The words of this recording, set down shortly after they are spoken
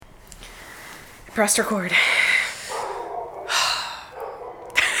Pressed record.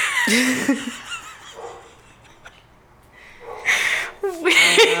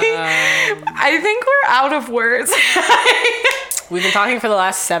 I think we're out of words. We've been talking for the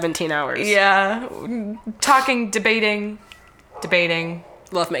last 17 hours. Yeah. Talking, debating.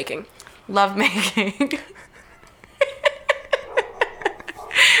 Lovemaking.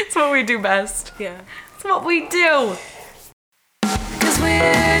 It's what we do best. Yeah. It's what we do. 'Cause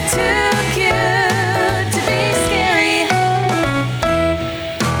we're too cute to be scary.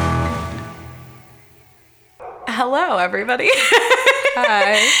 Hello, everybody.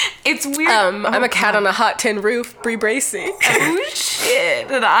 Hi. It's weird. I'm a cat on a hot tin roof, Brie Bracey. Oh, shit.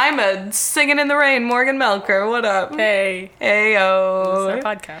 And I'm a singing in the rain, Morgan Melker. What up? Hey. Heyo. This is our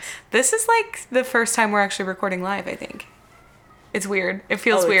podcast. This is like the first time we're actually recording live, I think. It's weird. It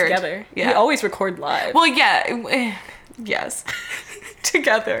feels weird. Together. Yeah. We always record live. Well, yeah. Yes.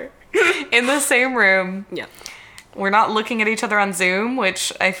 Together. In the same room. Yeah. We're not looking at each other on Zoom,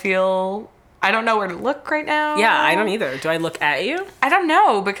 which I feel... I don't know where to look right now. Yeah, I don't either. Do I look at you? I don't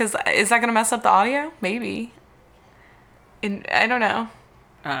know, because is that going to mess up the audio? Maybe. I don't know.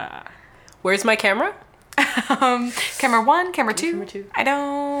 Where's my camera? Camera 1, camera 2. Camera 2. I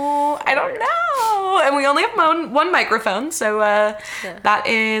don't know. And we only have one microphone, so that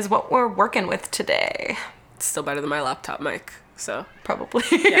is what we're working with today. It's still better than my laptop mic, so. Probably.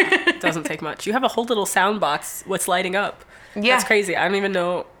 Yeah, it doesn't take much. You have a whole little sound box. What's lighting up? Yeah. That's crazy. I don't even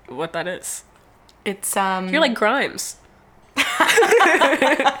know what that is. It's You're like Grimes.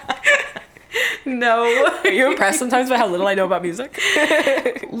 No. Are you impressed sometimes by how little I know about music?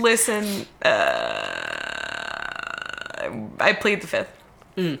 Listen, I plead the fifth.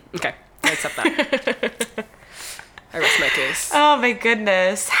 Okay, I accept that. I rest my case. Oh my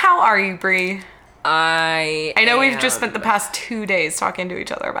goodness. How are you, Brie? I know we've just spent the past 2 days talking to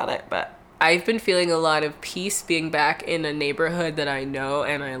each other about it, but... I've been feeling a lot of peace being back in a neighborhood that I know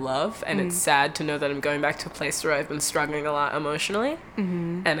and I love, and it's sad to know that I'm going back to a place where I've been struggling a lot emotionally,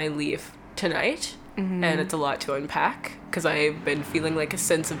 and I leave tonight, and it's a lot to unpack, because I've been feeling like a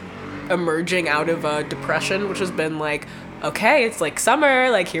sense of emerging out of a depression, which has been like, okay, it's like summer,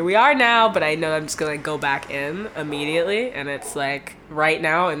 like here we are now, but I know I'm just gonna go back in immediately, and it's like right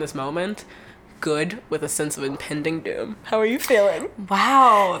now in this moment, good with a sense of impending doom. How are you feeling?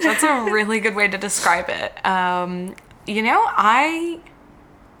 Wow, that's a really good way to describe it. You know, I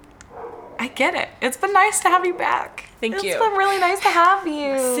get it. It's been nice to have you back. Thank you. It's been really nice to have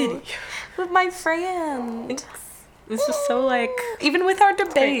you. City. With my friends. It's just so like... Even with our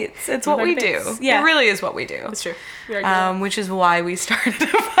debates. It's what we do. Yeah. It really is what we do. It's true. We are Which is why we started the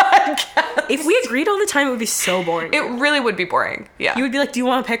podcast. if we agreed all the time, it would be so boring. It really would be boring. Yeah. You would be like, do you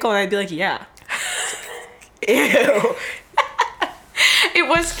want a pickle? And I'd be like, yeah. Ew. It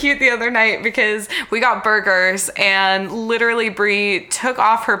was cute the other night because we got burgers and literally Brie took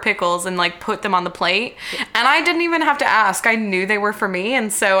off her pickles and like put them on the plate. And I didn't even have to ask. I knew they were for me.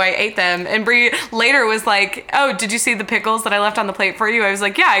 And so I ate them. And Brie later was like, oh, did you see the pickles that I left on the plate for you? I was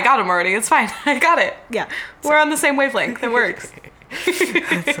like, yeah, I got them already. It's fine. I got it. Yeah. We're on the same wavelength. It works.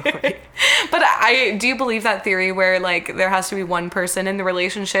 That's so funny. But do you believe that theory where like there has to be one person in the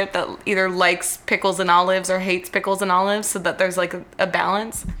relationship that either likes pickles and olives or hates pickles and olives so that there's like a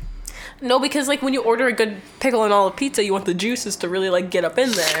balance? No, because like when you order a good pickle and olive pizza, you want the juices to really like get up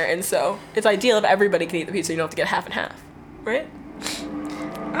in there. And so it's ideal if everybody can eat the pizza. You don't have to get half and half. Right?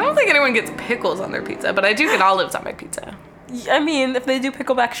 I don't think anyone gets pickles on their pizza, but I do get olives on my pizza. I mean, if they do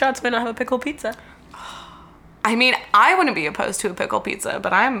pickleback shots, why not have a pickle pizza? I mean, I wouldn't be opposed to a pickle pizza,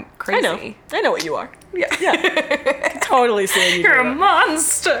 but I'm crazy. I know what you are. Yeah. Yeah. Totally seeing you. You're a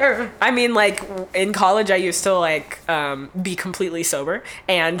monster. I mean, like, in college, I used to, like, be completely sober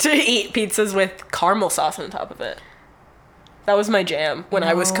and to eat pizzas with caramel sauce on top of it. That was my jam when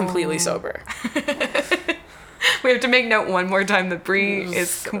I was completely sober. We have to make note one more time that Brie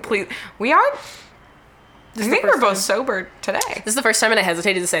is complete. We are... I think we're both sober today. This is the first time, and I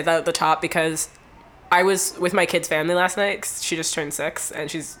hesitated to say that at the top because I was with my kid's family last night 'cause she just turned 6 and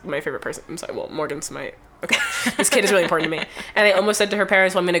she's my favorite person. I'm sorry, well, Morgan's my... Okay. This kid is really important to me. And I almost said to her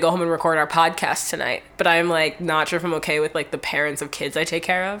parents, well, I'm going to go home and record our podcast tonight. But I'm, like, not sure if I'm okay with, like, the parents of kids I take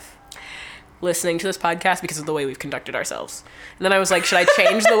care of listening to this podcast because of the way we've conducted ourselves. And then I was like, should I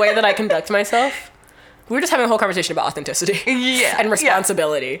change the way that I conduct myself? We were just having a whole conversation about authenticity. Yeah. And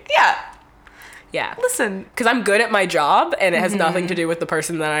responsibility. Yeah. Yeah. Listen. Because I'm good at my job, and it has nothing to do with the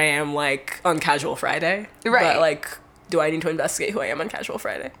person that I am, like, on Casual Friday. Right. But, like, do I need to investigate who I am on Casual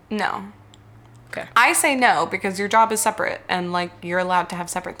Friday? No. Okay. I say no because your job is separate and, like, you're allowed to have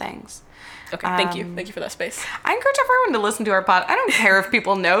separate things. Okay, thank you. Thank you for that space. I encourage everyone to listen to our pod. I don't care if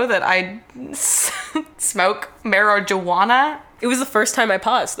people know that I smoke marijuana. It was the first time I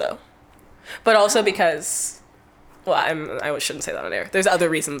paused, though. But also because, well, I shouldn't say that on air. There's other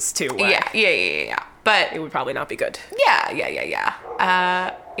reasons, too, why Yeah. But it would probably not be good. yeah.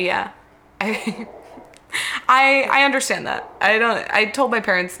 I understand that. I told my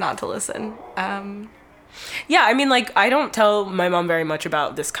parents not to listen. Yeah, I mean, like, I don't tell my mom very much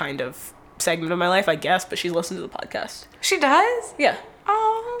about this kind of segment of my life, I guess, but she's listened to the podcast. She does? Yeah.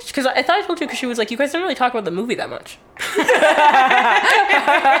 Oh. Because I thought I told you because she was like, you guys don't really talk about the movie that much.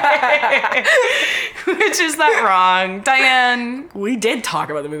 Which is that wrong? Diane. We did talk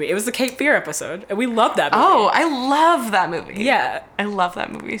about the movie. It was the Cape Fear episode, and we loved that movie. Oh, I love that movie. Yeah. I love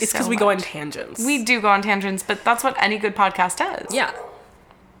that movie. It's because we go on tangents. We do go on tangents, but that's what any good podcast does. Yeah.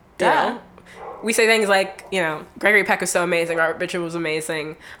 Duh. You know? We say things like, Gregory Peck was so amazing, Robert Mitchum was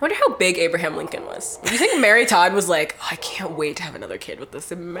amazing. I wonder how big Abraham Lincoln was. Do you think Mary Todd was like, I can't wait to have another kid with this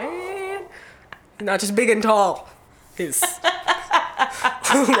man? Not just big and tall. He's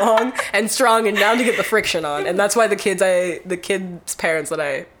long and strong and down to get the friction on. And that's why the kids' parents that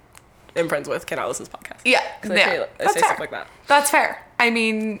I am friends with cannot listen to this podcast. Yeah. I say stuff like that. That's fair. I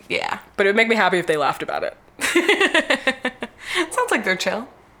mean, yeah. But it would make me happy if they laughed about it. Sounds like they're chill.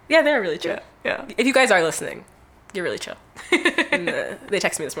 Yeah, they're really chill. Yeah. If you guys are listening, you're really chill. And, they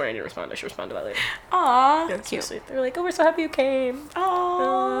texted me this morning. I didn't respond. I should respond to that later. Aw, Yeah, it's cute. so sweet. They were like, oh, we're so happy you came. Aw,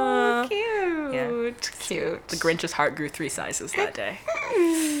 Aw. cute. Yeah. Cute. The Grinch's heart grew 3 sizes that day.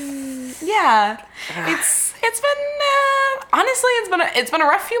 Yeah. It's been honestly it's been a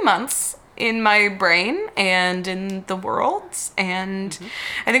rough few months in my brain and in the world, and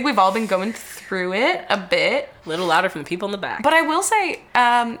I think we've all been going through it a bit. A little louder from the people in the back. But I will say,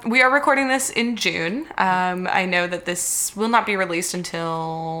 we are recording this in June. I know that this will not be released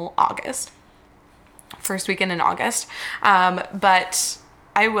until August. First weekend in August. But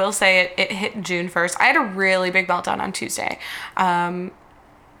I will say it hit June 1st. I had a really big meltdown on Tuesday. And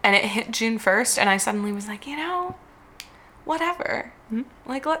it hit June 1st, and I suddenly was like, whatever.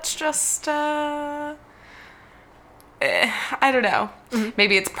 Like, let's just, I don't know.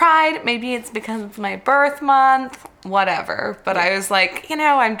 Maybe it's pride. Maybe it's because it's my birth month. Whatever. But I was like,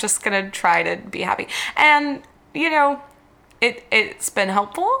 I'm just going to try to be happy. And, it's been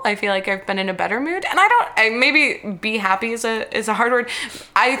helpful. I feel like I've been in a better mood. And maybe be happy is a hard word.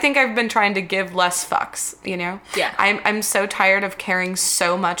 I think I've been trying to give less fucks, Yeah. I'm so tired of caring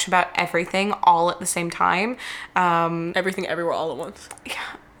so much about everything all at the same time. Everything, Everywhere, All at Once. Yeah.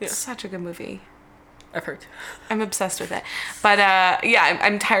 It's such a good movie. I've heard. I'm obsessed with it. But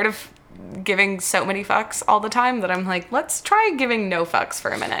I'm tired of giving so many fucks all the time that I'm like, let's try giving no fucks for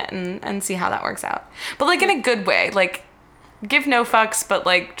a minute and see how that works out. But like in a good way. Like, give no fucks, but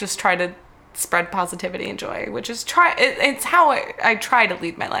like just try to spread positivity and joy, which is it's how I try to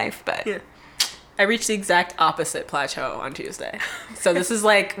lead my life. But Yeah. I reached the exact opposite plateau on Tuesday. So this is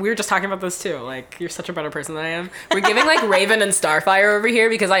like, we were just talking about this too. Like, you're such a better person than I am. We're giving like Raven and Starfire over here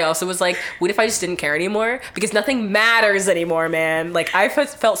because I also was like, what if I just didn't care anymore? Because nothing matters anymore, man. Like, I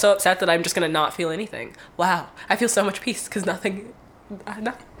felt so upset that I'm just gonna not feel anything. Wow. I feel so much peace because nothing.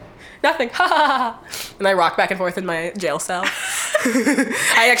 Ha ha ha. And I rock back and forth in my jail cell.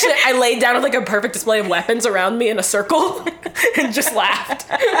 I laid down with like a perfect display of weapons around me in a circle and just laughed.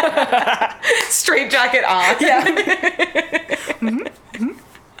 straight jacket on. Yeah.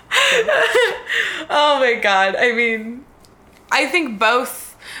 Oh my god. I mean, I think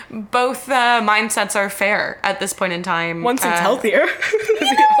both mindsets are fair at this point in time. One seems healthier. But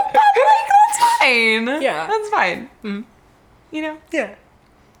like, that's fine. Yeah. That's fine. Yeah.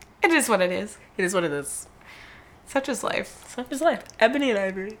 It is what it is. It is what it is. Such is life. Such is life. Ebony and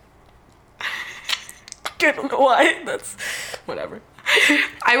Ivory. I don't know why. That's whatever.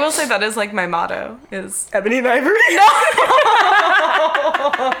 I will say that is like my motto is Ebony and Ivory?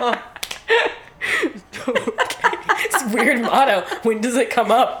 Okay. It's a weird motto. When does it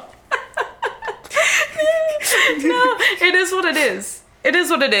come up? no, it is what it is. It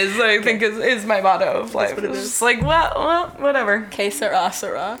is what it is, I think is my motto of life. what it It's is. just like, well, whatever. Que sera,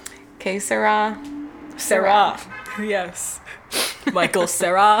 sera. Que sera. Sarah. Yes. Michael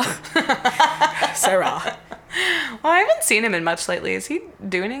Sarah. Sarah. Well, I haven't seen him in much lately. Is he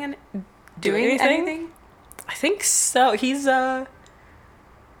doing anything? I think so. He's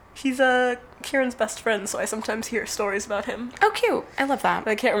Kieran's best friend, so I sometimes hear stories about him. Oh, cute. I love that.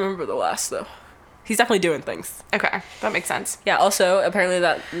 I can't remember the last though. He's definitely doing things. Okay, that makes sense. Yeah, also apparently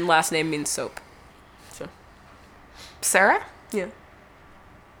that last name means soap. So Sarah? yeah.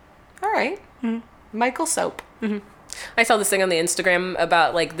 All right. Michael Soap. I saw this thing on the Instagram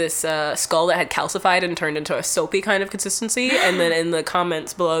about like this skull that had calcified and turned into a soapy kind of consistency, and then in the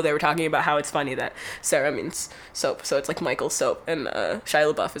comments below they were talking about how it's funny that Sarah means soap, so it's like Michael's soap, and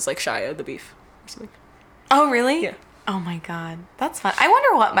Shia LaBeouf is like Shia the beef or something. Oh, really? Yeah. Oh my god, that's fun. I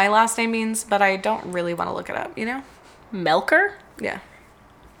wonder what my last name means, but I don't really want to look it up, you know? Melker? Yeah.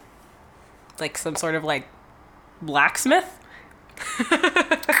 Like some sort of like blacksmith?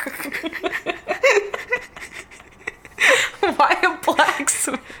 Why a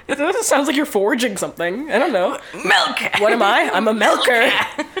blacksmith? It sounds like you're forging something. I don't know. Milk. What am I? I'm a milker.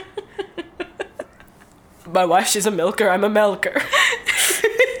 My wife, she's a milker. I'm a milker.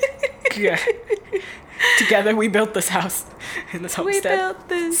 Yeah. Together we built this house in this homestead. We built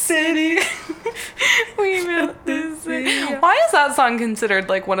this city. We built this city. Why is that song considered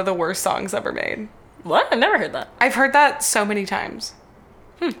like one of the worst songs ever made? What? I've never heard that. I've heard that so many times.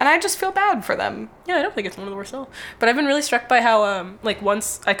 And I just feel bad for them. Yeah, I don't think it's one of the worst songs. But I've been really struck by how, like,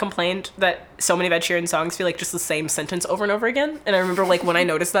 once I complained that so many of Ed Sheeran songs feel like just the same sentence over and over again. And I remember, like, when I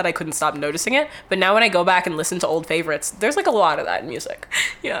noticed that, I couldn't stop noticing it. But now when I go back and listen to old favorites, there's, like, a lot of that in music.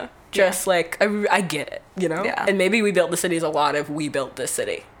 Yeah. Just, like, I get it, you know? Yeah. And maybe We Built the City is a lot of We Built this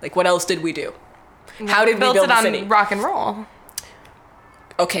city. Like, what else did we do? How did we build it the on city? rock and roll.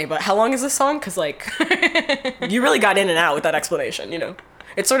 Okay, but how long is this song? Because, like, you really got in and out with that explanation, you know?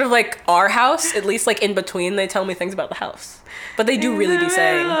 It's sort of like Our House, at least, like, in between, they tell me things about the house. But they do really be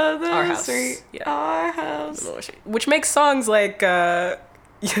saying Our House. Yeah. Our house. Which makes songs like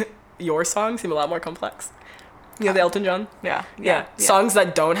Your Song seem a lot more complex. You know, the Elton John? Yeah. Songs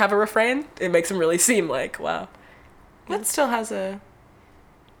that don't have a refrain, it makes them really seem like, wow. What still has a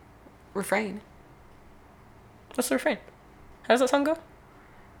refrain? What's the refrain? How does that song go?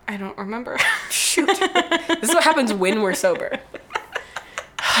 I don't remember. Shoot. This is what happens when we're sober.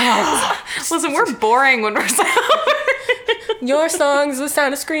 Listen, we're boring when we're sober. Your songs, the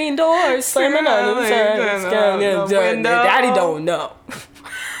sound of screen doors, slamming on the window. Daddy don't know.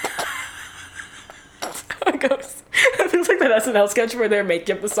 That's how it goes. It feels like that SNL sketch where they're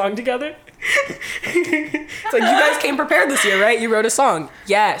making up the song together. It's like, you guys came prepared this year, right? You wrote a song.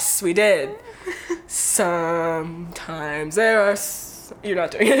 Yes, we did. Sometimes there are... You're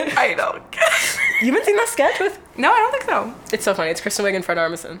not doing it. I don't. You haven't seen that sketch with... No, I don't think so. It's so funny. It's Kristen Wiig and Fred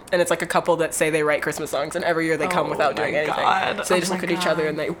Armisen. And it's like a couple that say they write Christmas songs, and every year they come without doing anything. God. So they just look at each other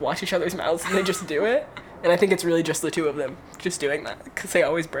and they watch each other's mouths and they just do it. And I think it's really just the two of them just doing that, because they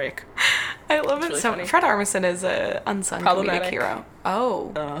always break. I love it really so funny. Fred Armisen is a unsung Problematic. comedic hero.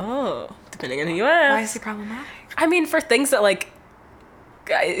 Oh. Oh. Depending on who you ask. Why is he problematic? I mean, for things that, like...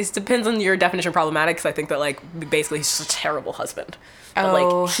 It depends on your definition of problematic, because I think that, like, basically he's just a terrible husband. But,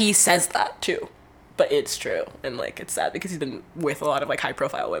 Oh. like, he says that, too. But it's true. And, like, it's sad because he's been with a lot of, like,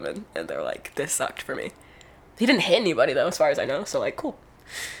 high-profile women. And they're like, this sucked for me. He didn't hit anybody, though, as far as I know. So, like, cool.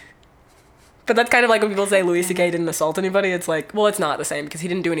 But that's kind of like when people say Louis C.K. didn't assault anybody. It's like, well, it's not the same because he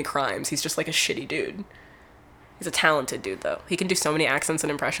didn't do any crimes. He's just, like, a shitty dude. He's a talented dude, though. He can do so many accents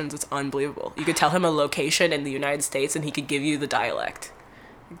and impressions. It's unbelievable. You could tell him a location in the United States and he could give you the dialect.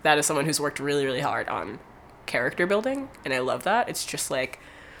 That is someone who's worked really, really hard on character building, and I love that. It's just like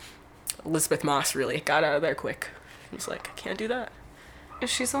Elizabeth Moss really got out of there quick. He's like, I can't do that. Is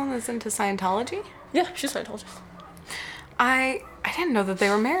she the one that's into Scientology? Yeah, she's Scientologist. I didn't know that they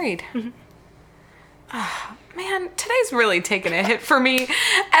were married. Man, today's really taken a hit for me.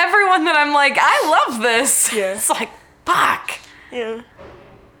 Everyone that I'm like, I love this. Yeah. It's like, fuck. Yeah.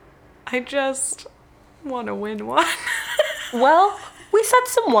 I just want to win one. Well, we said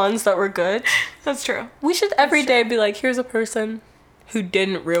some ones that were good. That's true. We should every day be like, here's a person who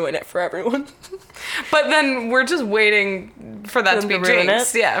didn't ruin it for everyone. But then we're just waiting for that to be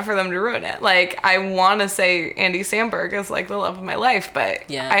jinxed. Yeah, for them to ruin it. Like, I want to say Andy Samberg is like the love of my life, but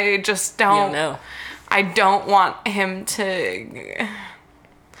Yeah. I just don't. know. I don't want him to.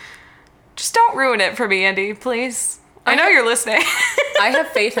 Just don't ruin it for me, Andy, please. I know you're listening. I have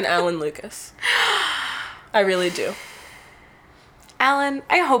faith in Alan Lucas. I really do. Alan,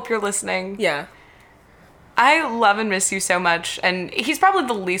 I hope you're listening. Yeah. I love and miss you so much, and he's probably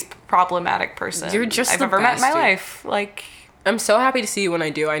the least problematic person You're just I've the ever met in my best, dude. life. Like, I'm so happy to see you when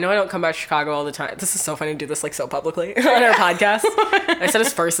I do. I know I don't come back to Chicago all the time. This is so funny to do this like so publicly on our podcast. I said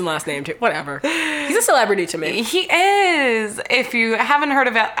his first and last name too. Whatever. He's a celebrity to me. he is. If you haven't heard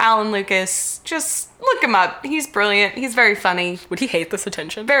of Alan Lucas, just look him up. He's brilliant. He's very funny. Would he hate this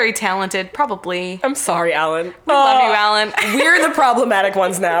attention? Very talented, probably. I'm sorry, Alan. We love you, Alan. We're the problematic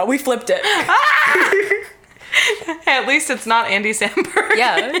ones now. We flipped it. At least it's not Andy Samberg.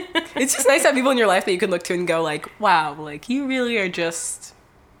 Yeah. It's just nice to have people in your life that you can look to and go like, wow, like you really are just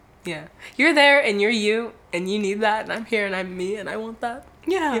Yeah. You're there and you're you and you need that, and I'm here and I'm me and I want that.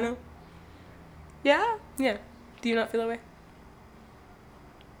 Yeah. You know? Yeah. Yeah. Do you not feel that way?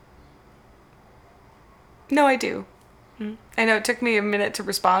 No, I do. I know it took me a minute to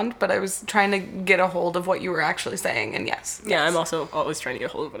respond, but I was trying to get a hold of what you were actually saying, and yes. Yeah, I'm also always trying to get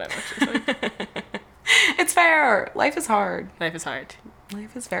a hold of what I'm actually saying. It's fair. Life is hard. Life is hard.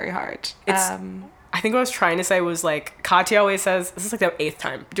 Life is very hard. I think what I was trying to say was, like, Katya always says, this is like the 8th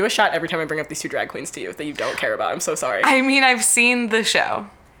time. Do a shot every time I bring up these 2 drag queens to you that you don't care about. I'm so sorry. I mean, I've seen the show.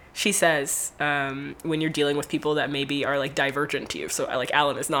 She says, when you're dealing with people that maybe are, like, divergent to you, so, like,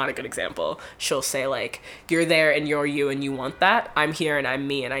 Alan is not a good example, she'll say, like, you're there and you're you and you want that. I'm here and I'm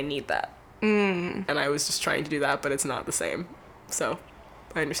me and I need that. And I was just trying to do that, but it's not the same. So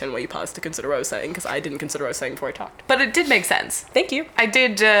I understand why you paused to consider what I was saying, because I didn't consider what I was saying before I talked. But it did make sense. Thank you. It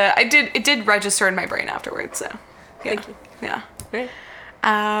did register in my brain afterwards, so. Yeah. Thank you. Yeah. Right.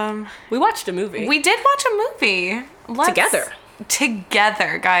 We watched a movie. We did watch a movie.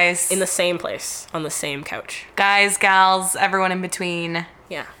 Together, guys. In the same place, on the same couch. Guys, gals, everyone in between.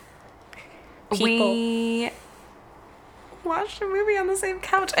 Yeah. We watched a movie on the same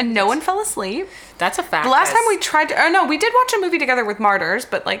couch and no one fell asleep. That's a fact. The last time we tried to, no, we did watch a movie together with Martyrs,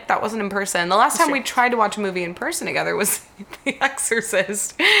 but like that wasn't in person. The last time we tried to watch a movie in person together was The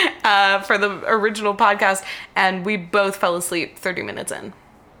Exorcist for the original podcast, and we both fell asleep 30 minutes in.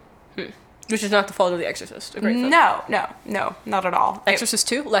 Which is not the fault of The Exorcist. A great film. No, not at all. Exorcist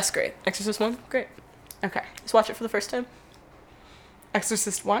 2, less great. Exorcist 1, great. Okay. Let's watch it for the first time.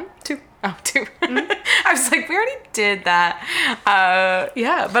 Exorcist 1? 2. Oh, 2. I was like, we already did that.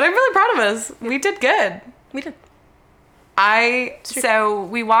 Yeah, but I'm really proud of us. We did good. We did. So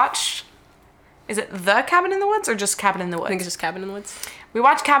we watched, is it The Cabin in the Woods or just Cabin in the Woods? I think it's just Cabin in the Woods. We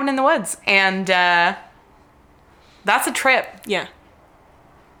watched Cabin in the Woods, and that's a trip. Yeah.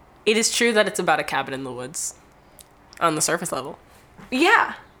 It is true that it's about a cabin in the woods. On the surface level.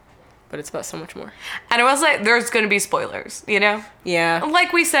 Yeah. But it's about so much more. And it was like, there's going to be spoilers, you know? Yeah.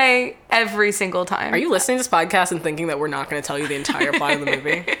 Like we say every single time. Are you listening to this podcast and thinking that we're not going to tell you the entire plot of the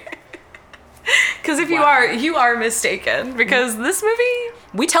movie? Because if you are mistaken. Because this movie...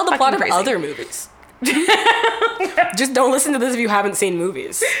 We tell the plot of crazy. other movies. Just don't listen to this if you haven't seen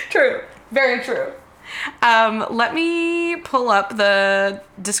movies. True. Very true. Let me pull up the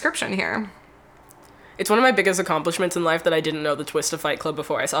description here. It's one of my biggest accomplishments in life that I didn't know the twist of Fight Club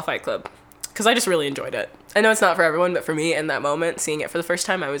before I saw Fight Club. Because I just really enjoyed it. I know it's not for everyone, but for me, in that moment, seeing it for the first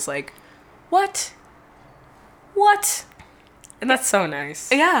time, I was like, what? What? And that's so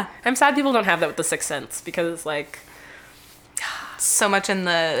nice. Yeah. I'm sad people don't have that with The Sixth Sense, because it's like... so much in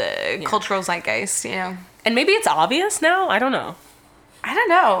the cultural zeitgeist, you know? And maybe it's obvious now? I don't know. I don't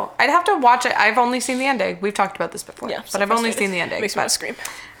know. I'd have to watch it. I've only seen the ending. We've talked about this before. Yeah, but I've only seen the ending. Makes me want to scream.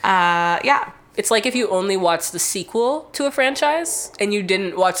 Yeah. It's like if you only watch the sequel to a franchise and you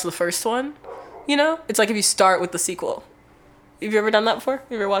didn't watch the first one, you know? It's like if you start with the sequel. Have you ever done that before? Have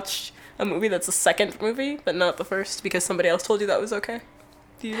you ever watched a movie that's the second movie, but not the first because somebody else told you that was okay?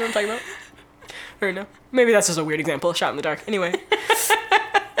 Do you know what I'm talking about? Or no? Maybe that's just a weird example, a shot in the dark. Anyway.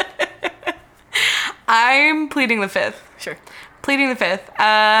 I'm pleading the fifth. Sure. Pleading the fifth.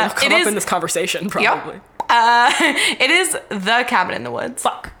 It'll come up in this conversation, probably. Yep. It is The Cabin in the Woods.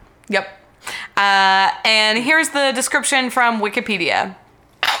 Fuck. Yep. And here's the description from Wikipedia.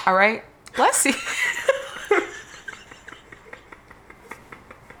 All right. Bless you.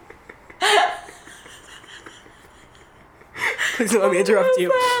 Please don't let me interrupt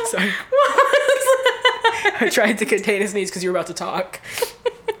you. Sorry. What was that? I tried to contain a sneeze because you were about to talk.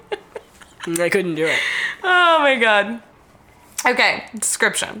 And I couldn't do it. Oh my god. Okay,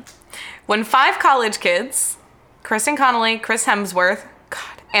 description. When 5 college kids, Kristen Connolly, Chris Hemsworth,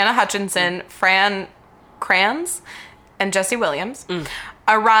 Anna Hutchinson, Fran Kranz, and Jesse Williams,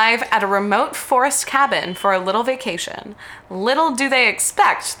 arrive at a remote forest cabin for a little vacation, little do they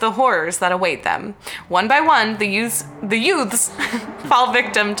expect the horrors that await them. One by one, the youths fall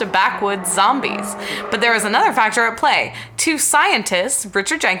victim to backwoods zombies. But there is another factor at play. 2 scientists,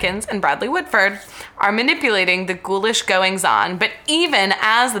 Richard Jenkins and Bradley Whitford, are manipulating the ghoulish goings-on. But even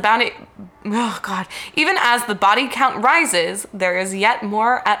as the body count rises, there is yet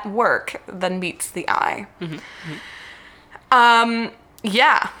more at work than meets the eye.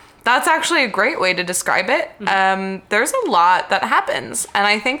 Yeah, that's actually a great way to describe it. There's a lot that happens. And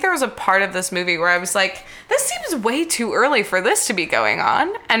I think there was a part of this movie where I was like, this seems way too early for this to be going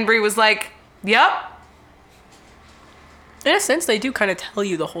on. And Brie was like, yep. In a sense, they do kind of tell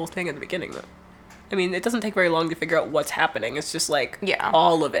you the whole thing at the beginning, though. I mean, it doesn't take very long to figure out what's happening. It's just like,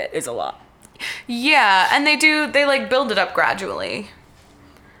 all of it is a lot. Yeah, and they like build it up gradually.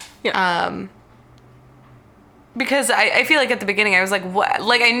 Yeah. Because I feel like at the beginning I was like, what?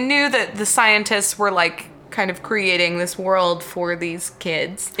 Like, I knew that the scientists were, like, kind of creating this world for these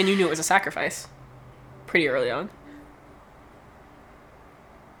kids. And you knew it was a sacrifice pretty early on.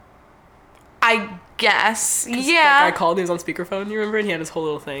 I guess. That Yeah. guy called, he was on speakerphone, you remember? And he had his whole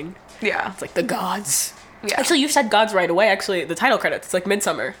little thing. Yeah. It's like, the gods. Yeah. Actually, you said gods right away. Actually, the title credits, it's like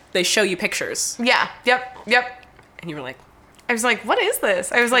Midsummer. They show you pictures. Yeah. Yep. And you were like, I was like, what is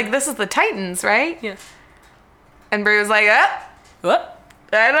this? I was like, this is the Titans, right? yeah. And Brie was like, What?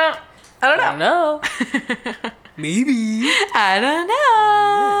 I don't I don't know. Maybe. I don't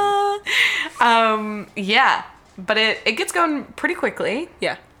know. Yeah. But it gets going pretty quickly.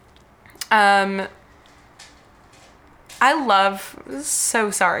 Yeah. I love, so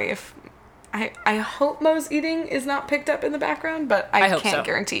sorry if I hope Mo's eating is not picked up in the background, but I hope can't so.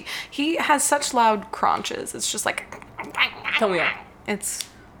 guarantee. He has such loud crunches. It's just like, Don't we all? it's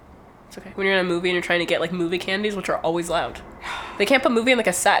okay. When you're in a movie and you're trying to get like movie candies, which are always loud. They can't put movie in like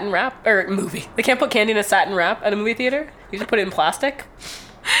a satin wrap, or movie. They can't put candy in a satin wrap at a movie theater. You just put it in plastic.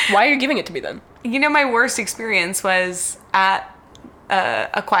 Why are you giving it to me then? You know, my worst experience was at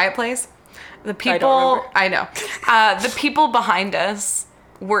A Quiet Place. The people, I know, the people behind us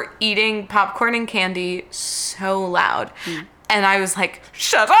were eating popcorn and candy so loud. And I was like,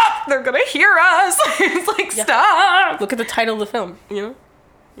 shut up, they're gonna hear us. It's like, stop. Look at the title of the film, you know?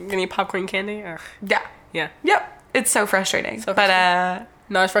 You're gonna eat popcorn candy? Ugh. Yeah. Yeah. Yep. It's so frustrating. So But,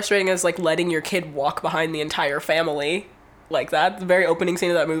 Not as frustrating as like letting your kid walk behind the entire family like that. The very opening scene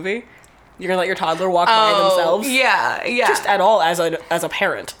of that movie. You're gonna let your toddler walk by themselves? Yeah. Just at all as a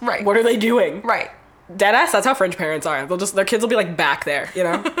parent. Right. What are they doing? Right. Deadass, that's how French parents are. Their kids will be like back there, you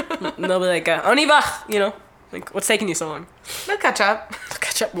know? And they'll be like, on y va, you know? Like, what's taking you so long? They'll catch up.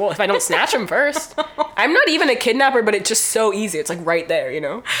 Catch up. Well, if I don't snatch him first. I'm not even a kidnapper, but it's just so easy. It's like right there, you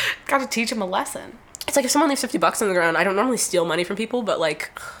know? Gotta teach them a lesson. It's like if someone leaves $50 on the ground, I don't normally steal money from people, but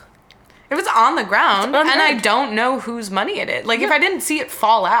like, If it's on the ground on the and I ground. don't know whose money it is, like if I didn't see it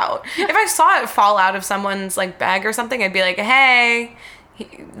fall out, if I saw it fall out of someone's like bag or something, I'd be like, hey,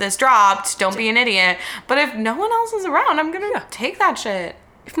 this dropped, don't be an idiot. But if no one else is around, I'm gonna take that shit.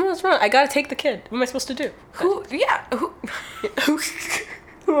 if no one's wrong, I gotta take the kid. What am I supposed to do? Who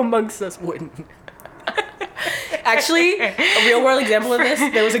Who amongst us wouldn't? Actually, a real world example of this,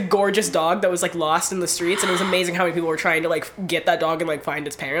 there was a gorgeous dog that was like lost in the streets, and it was amazing how many people were trying to like get that dog and like find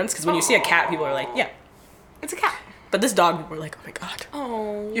its parents. Because when you see a cat, people are like, yeah. It's a cat. But this dog, we're like, oh my god,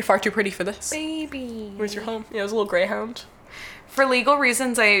 Oh, you're far too pretty for this. baby. Where's your home? Yeah, it was a little greyhound. For legal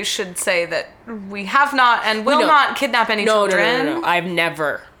reasons, I should say that we have not and will don't. not kidnap any children. No. I've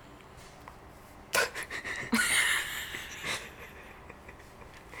never.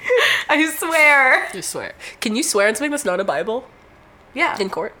 I swear. You swear. Can you swear on something that's not a Bible Yeah. in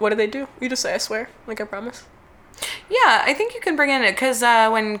court? What do they do? You just say, I swear, like I promise. Yeah, I think you can bring in it because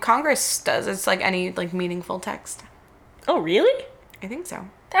when Congress does, it's like any like meaningful text. Oh, really? I think so.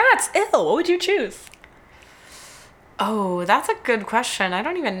 That's ill. What would you choose? Oh, that's a good question. I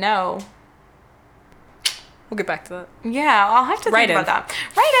don't even know. We'll get back to that. Yeah, I'll have to Write think in. about that.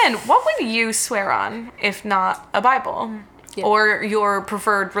 Write in. What would you swear on if not a Bible Yeah. or your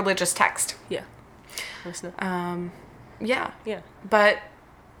preferred religious text? Yeah. Let us know. Yeah, Yeah. but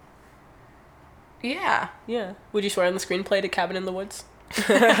yeah. Yeah. Would you swear on the screenplay to Cabin in the Woods? It's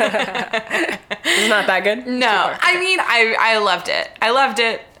not that good? No, I mean, I loved it. I loved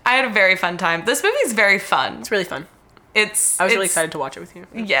it. I had a very fun time. This movie's very fun. It's really fun. I was really it's- excited to watch it with you.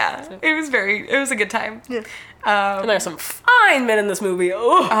 Yeah, it was a good time. Yeah. And there's some fine men in this movie.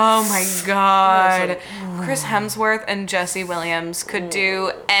 Oh, Oh my god. Chris Hemsworth and Jesse Williams could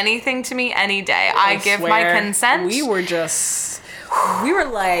do anything to me any day. I give my swear, consent. We were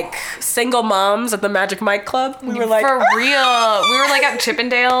like single moms at the Magic Mike Club. We were like, for real. We were like at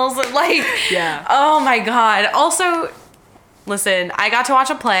Chippendales. Like, Yeah. Oh my god. Also, listen, I got to watch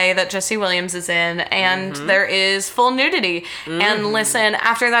a play that Jesse Williams is in, and there is full nudity. And listen,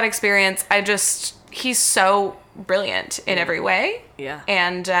 after that experience, he's so brilliant in every way. Yeah.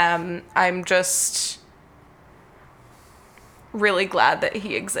 And I'm just really glad that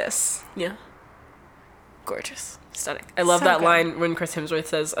he exists. yeah. Gorgeous. Stunning. I love So that good. line when Chris Hemsworth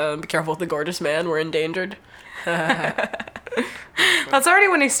says, be careful with the gorgeous man, we're endangered. That's already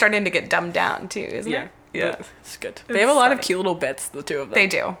when he's starting to get dumbed down too, isn't it? Yeah. It's good. They have a lot of cute little bits, the two of them. They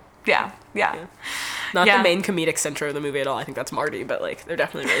do. Yeah. Not Yeah. the main comedic center of the movie at all. I think that's Marty, but like they're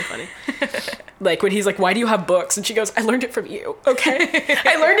definitely really funny. Like when he's like, "Why do you have books?" and she goes, "I learned it from you." Okay,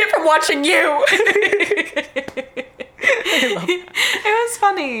 I learned it from watching you. It was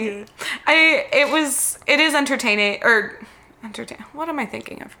funny. It is entertaining. What am I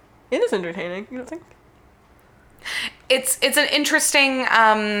thinking of? It is entertaining, you don't think? It's an interesting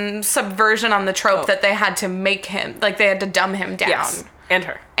subversion on the trope that they had to make him, like they had to dumb him down. Yes. And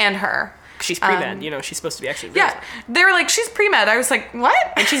her. And her. She's pre-med, she's supposed to be actually really Yeah. They were like, she's pre-med. I was like, what?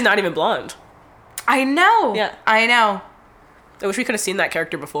 And she's not even blonde. I know. Yeah. I know. I wish we could have seen that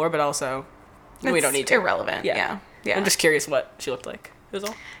character before, but also we don't need to. Irrelevant. Yeah. I'm just curious what she looked like. Is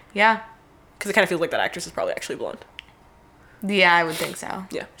all. Yeah. Because it kind of feels like that actress is probably actually blonde. Yeah, I would think so.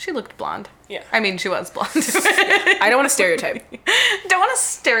 Yeah. She looked blonde. Yeah. I mean, she was blonde. I don't want to stereotype. Don't want to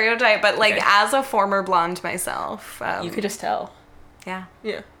stereotype, but like Okay. as a former blonde myself. You could just tell. Yeah.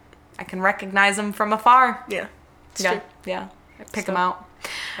 Yeah. I can recognize them from afar. Yeah. It's Yeah. true. Yeah. I pick them out.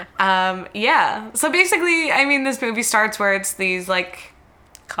 Yeah. So basically, I mean, this movie starts where it's these like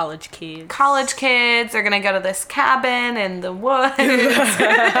College kids. college kids. They're gonna go to this cabin in the woods.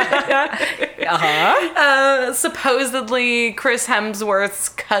 Supposedly, Chris Hemsworth's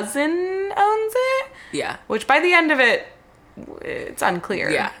cousin owns it, Yeah. which by the end of it, it's unclear.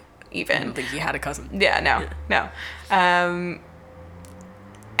 Yeah. I Even. don't think he had a cousin. Yeah, no.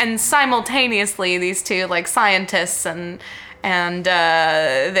 And simultaneously, these two like scientists and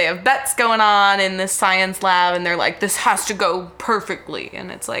they have bets going on in this science lab, and they're like, this has to go perfectly,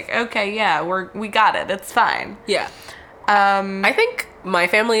 and it's like, okay, yeah, we got it, it's fine. Yeah. I think my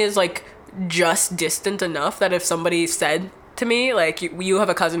family is like just distant enough that if somebody said to me like you have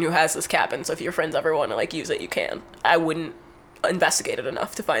a cousin who has this cabin, so if your friends ever want to like use it, you can, I wouldn't investigate it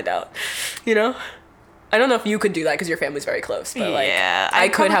enough to find out, I don't know if you could do that because your family's very close, but like Yeah, I I'm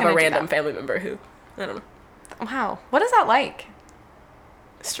could probably have a gonna do random that. family member who, I don't know, Wow, what is that like?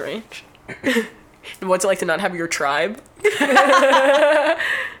 strange. And what's it like to not have your tribe? I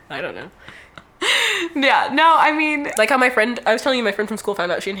don't know. Yeah, no, I mean, Like how I was telling you my friend from school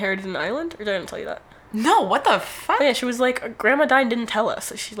found out she inherited an island, or did I not tell you that? no, what the fuck? Oh yeah, she was like, Grandma died and didn't tell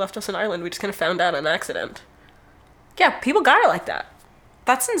us. She left us an island. We just kind of found out on accident. Yeah, people got it like that.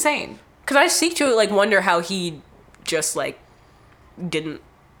 That's insane. Because I seek to, like, wonder how he just, like, didn't...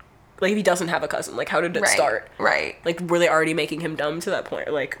 Like, if he doesn't have a cousin, like, how did it start? Right. Like, were they already making him dumb to that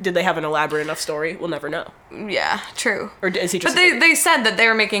point? Like, did they have an elaborate enough story? We'll never know. Yeah, true. Or is he just... But they said that they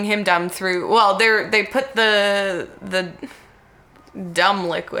were making him dumb through, well, they put the dumb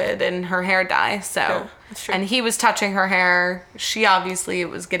liquid in her hair dye, so Yeah, that's true. and he was touching her hair. She obviously, it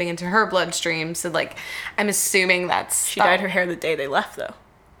was getting into her bloodstream, so like I'm assuming that's She dyed her hair the day they left, though.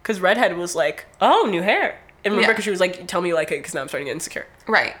 Because Redhead was like, oh, new hair. And remember, Yeah. because she was like, tell me you like it, because now I'm starting to get insecure.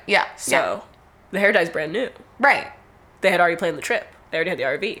 Right. Yeah. So, the hair dye's brand new. Right. They had already planned the trip. They already had the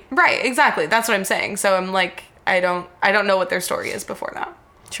RV. Right. Exactly. That's what I'm saying. So I'm like, I don't know what their story is before that.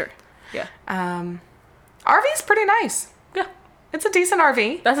 Sure. Yeah. RV's pretty nice. Yeah. It's a decent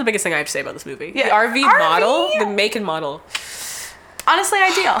RV. That's the biggest thing I have to say about this movie. Yeah. The RV RV? model, the make and model, Honestly,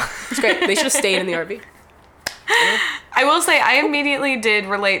 ideal. it's great. They should have stayed in the RV. I will say I immediately did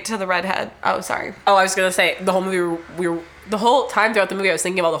relate to the redhead. Oh, sorry. Oh, I was gonna say the whole movie. The whole time throughout the movie, I was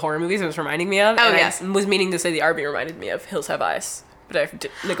thinking about the horror movies it was reminding me of. Oh, and yes. I was meaning to say the RV reminded me of Hills Have Eyes, but I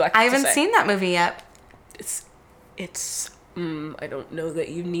neglected. I to haven't say. seen that movie yet. It's. I don't know that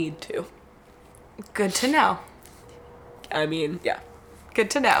you need to. Good to know. I mean, yeah. Good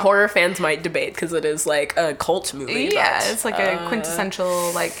to know. Horror fans might debate because it is like a cult movie. Yeah, but, it's like a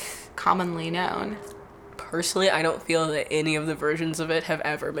quintessential, like, commonly known. Personally, I don't feel that any of the versions of it have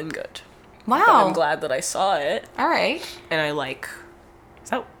ever been good. Wow. But I'm glad that I saw it, All right. and I like.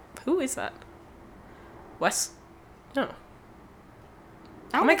 Who is that? Wes? No.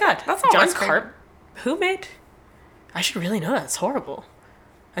 Oh my god. That's not John Wes Craven. Carp. Who made? I should really know that. It's horrible.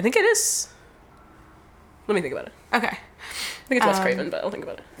 I think it is. Let me think about it. Okay. I think it's Wes Craven, but I'll think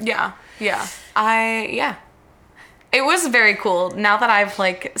about it. Yeah. Yeah. Yeah. It was very cool now that I've,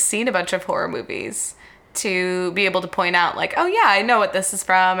 like, seen a bunch of horror movies to be able to point out, like, oh, yeah, I know what this is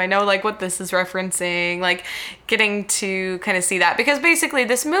from. I know, like, what this is referencing. Like, getting to kind of see that. Because basically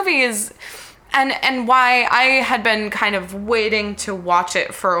this movie is... And why I had been kind of waiting to watch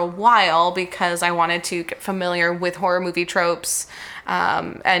it for a while because I wanted to get familiar with horror movie tropes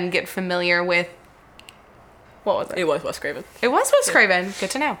and get familiar with... What was it? It was Wes Craven. It was Wes Craven.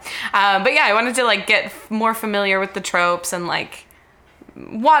 Good to know. But yeah, I wanted to like get more familiar with the tropes and like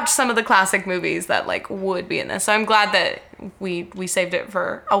watch some of the classic movies that like would be in this. So I'm glad that we saved it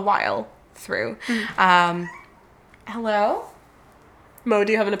for a while through. Hello? Mo,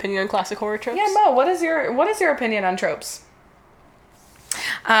 do you have an opinion on classic horror tropes? Yeah, Mo, what is your opinion on tropes? It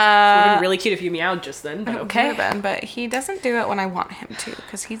would have been really cute if you meowed just then, but okay. But he doesn't do it when I want him to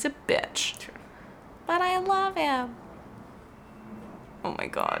because he's a bitch. True. But I love him. Oh my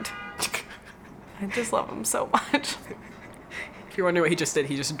god. I just love him so much. If you're wondering what he just did,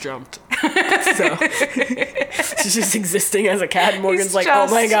 he just jumped. So she's just existing as a cat. And Morgan's He's like,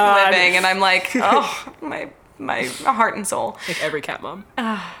 just oh my god. living, and I'm like, oh, my heart and soul. Like every cat mom.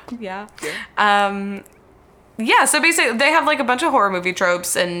 Yeah. Yeah, so basically they have like a bunch of horror movie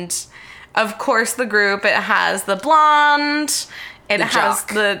tropes, and of course the group, it has the blonde, it has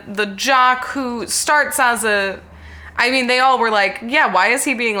jock. the jock who starts as they all were like, yeah, why is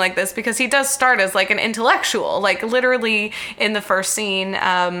he being like this? Because he does start as like an intellectual, like literally in the first scene,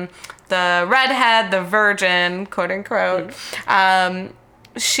 the redhead, the virgin, quote unquote,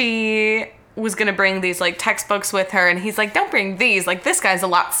 she was gonna bring these like textbooks with her, and he's like, don't bring these, like this guy's a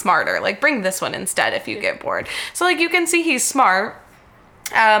lot smarter, like bring this one instead if you get bored. So like you can see he's smart.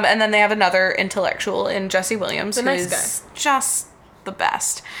 And then they have another intellectual in Jesse Williams, The nice who's just the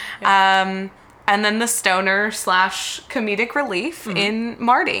best. Yeah. And then the stoner / comedic relief in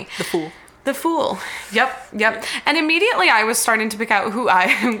Marty. The fool. Yep. And immediately I was starting to pick out who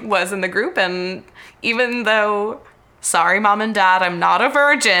I was in the group, and even though, sorry, Mom and Dad, I'm not a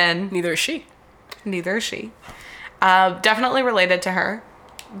virgin. Neither is she. Definitely related to her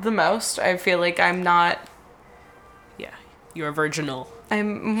the most. I feel like I'm not... Yeah. You're virginal.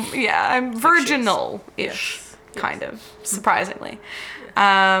 I'm virginal-ish, kind of, surprisingly.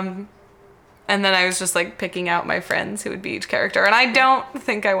 And then I was just like picking out my friends who would be each character, and I don't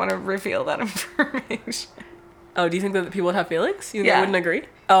think I want to reveal that information. Oh, do you think that people would have feelings? You Yeah. wouldn't agree?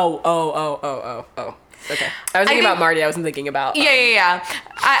 Oh. Okay. I was thinking about Marty. I wasn't thinking about... Yeah.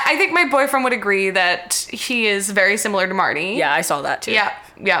 I think my boyfriend would agree that he is very similar to Marty. Yeah, I saw that too.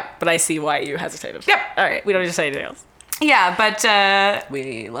 Yeah. But I see why you hesitated. Yep. All right. We don't need to say anything else. Yeah, but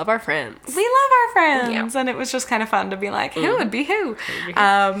We love our friends. we love our friends, Yeah. and it was just kind of fun to be like, who would be who?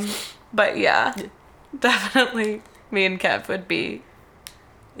 But yeah, definitely me and Kev would be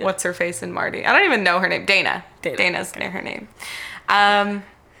what's her face in Marty. I don't even know her name. Dana. Dana's her name.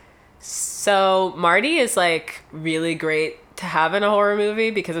 So Marty is like really great to have in a horror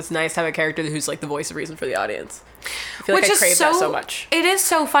movie because it's nice to have a character who's like the voice of reason for the audience. I feel like I crave that so much. It is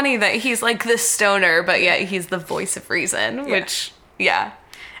so funny that he's like this stoner, but yet he's the voice of reason, which, yeah.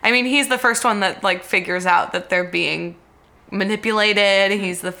 I mean, he's the first one that like figures out that they're being manipulated.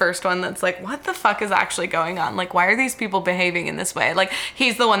 He's the first one that's like, what the fuck is actually going on? Like, why are these people behaving in this way? Like,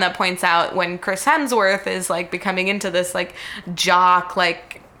 he's the one that points out when Chris Hemsworth is like becoming into this like jock,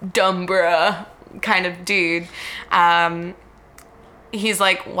 like dumb bruh kind of dude. He's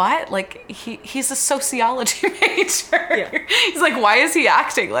like, what? Like, he's a sociology major. Yeah. He's like, why is he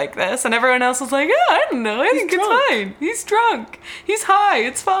acting like this? And everyone else is like, yeah, I don't know. I think drunk. it's fine. He's drunk. He's high.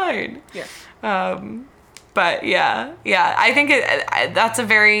 It's fine. Yeah. But yeah, I think that's a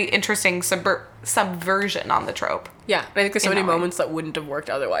very interesting subversion on the trope. Yeah, I think there's so In many that way. moments that wouldn't have worked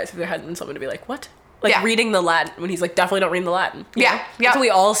otherwise if there hadn't been someone to be like, what? Like Yeah. reading the Latin when he's like, definitely don't read the Latin. You Yeah, know? yeah. That's what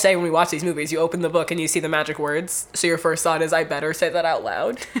we all say when we watch these movies. You open the book and you see the magic words. So your first thought is, I better say that out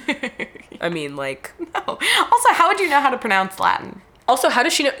loud. I mean, like... No. Also, how would you know how to pronounce Latin? Also, how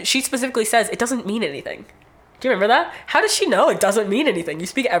does she know? She specifically says it doesn't mean anything. Do you remember that? How does she know it doesn't mean anything? You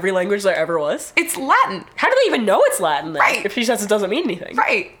speak every language there ever was? It's Latin. How do they even know it's Latin then? Right. If she says it doesn't mean anything.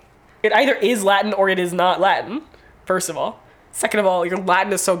 Right. It either is Latin or it is not Latin, first of all. Second of all, your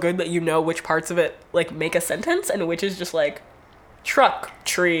Latin is so good that you know which parts of it, like, make a sentence and which is just, like, truck,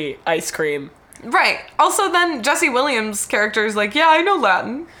 tree, ice cream. Right. Also, then Jesse Williams' character is like, yeah, I know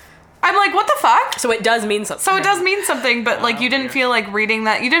Latin. I'm like, what the fuck? So it does mean something. So it does mean something, but like you didn't feel like reading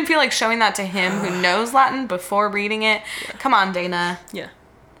that. You didn't feel like showing that to him who knows Latin before reading it. Yeah. Come on, Dana. Yeah.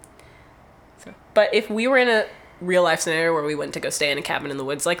 So, but if we were in a real life scenario where we went to go stay in a cabin in the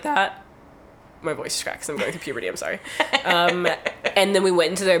woods like that, my voice is cracked 'cause I'm going through puberty, I'm sorry. And then we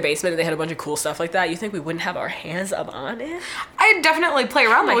went into their basement and they had a bunch of cool stuff like that. You think we wouldn't have our hands up on it? I'd definitely play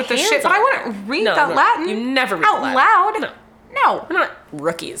around My with the hands shit, but on I wouldn't read No, that no, Latin. you never read out the Latin. loud. No. We're not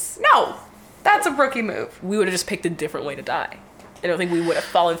rookies. No. That's a rookie move. We would have just picked a different way to die. I don't think we would have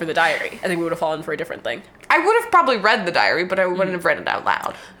fallen for the diary. I think we would have fallen for a different thing. I would have probably read the diary, but I wouldn't have read it out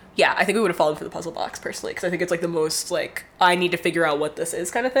loud. Yeah, I think we would have fallen for the puzzle box, personally, because I think it's like the most, like, I need to figure out what this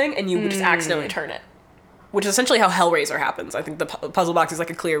is kind of thing, and you would just accidentally turn it. Which is essentially how Hellraiser happens. I think the puzzle box is like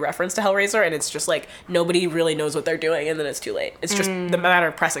a clear reference to Hellraiser, and it's just like nobody really knows what they're doing, and then it's too late. It's just the matter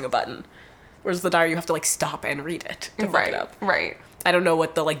of pressing a button. Whereas the diary, you have to like stop and read it to fuck it up. Right. I don't know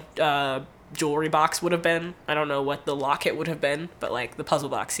what the like jewelry box would have been. I don't know what the locket would have been, but like the puzzle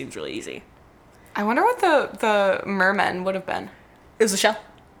box seems really easy. I wonder what the merman would have been. It was a shell.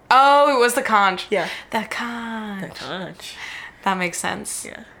 Oh, it was the conch. Yeah. The conch. Conch. That makes sense.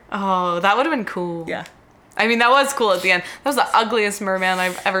 Yeah. Oh, that would have been cool. Yeah. I mean, that was cool at the end. That was the ugliest merman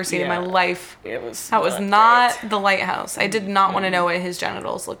I've ever seen in my life. It was. That was not the lighthouse. I did not want to know what his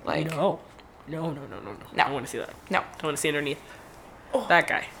genitals looked like. No. No. I don't want to see that. No. I don't want to see underneath. That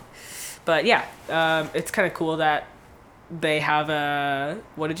guy. But yeah, it's kind of cool that they have a,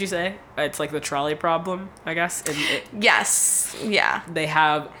 what did you say? It's like the trolley problem, I guess. And Yes. Yeah. they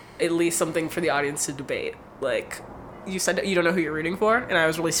have at least something for the audience to debate. Like, you said that you don't know who you're rooting for, and I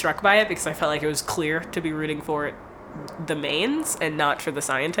was really struck by it because I felt like it was clear to be rooting for the mains and not for the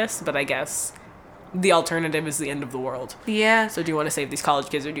scientists, but I guess the alternative is the end of the world. Yeah. So do you want to save these college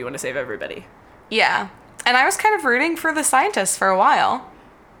kids or do you want to save everybody? Yeah. And I was kind of rooting for the scientists for a while.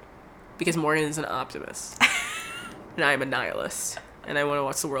 Because Morgan is an optimist. And I'm a nihilist. And I want to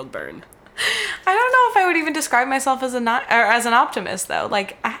watch the world burn. I don't know if I would even describe myself as as an optimist, though.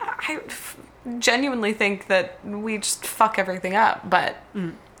 Like, I genuinely think that we just fuck everything up, but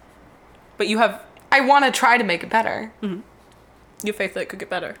But you have I want to try to make it better. you have faith that it could get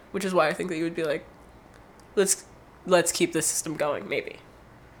better, which is why I think that you would be like, let's keep this system going, maybe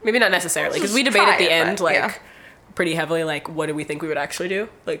not necessarily, because we debate at the end pretty heavily, like, what do we think we would actually do,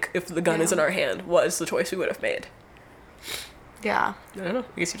 like, if the gun is in our hand, what is the choice we would have made? Yeah. I don't know,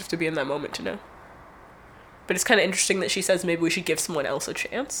 I guess you just have to be in that moment to know. But it's kind of interesting that she says maybe we should give someone else a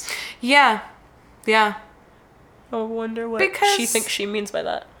chance. Yeah. I wonder what Because- she thinks she means by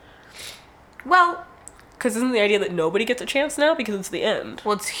that. Well, Because isn't the idea that nobody gets a chance now because it's the end?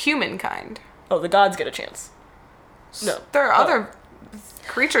 it's humankind. Oh, the gods get a chance. No. There are other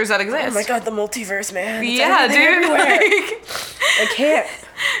creatures that exist. Oh my god, the multiverse, man. It's Yeah, everything dude. everywhere. Like, I can't.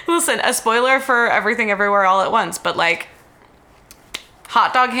 listen, a spoiler for Everything Everywhere All at Once, but like,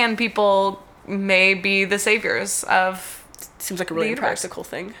 hot dog hand people may be the saviors of. Seems like a really The universe. practical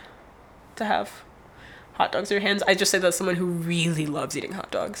thing to have. Hot dogs in your hands. I just say that as someone who really loves eating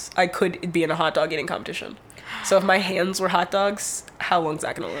hot dogs. I could be in a hot dog eating competition. So if my hands were hot dogs, how long's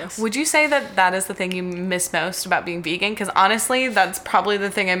that gonna last? Would you say that that is the thing you miss most about being vegan? Because honestly, that's probably the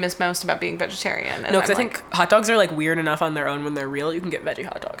thing I miss most about being vegetarian. No, because I think hot dogs are like weird enough on their own when they're real. You can get veggie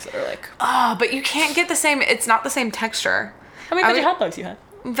hot dogs that are like. Oh, but you can't get the same. It's not the same texture. How many veggie hot dogs you had?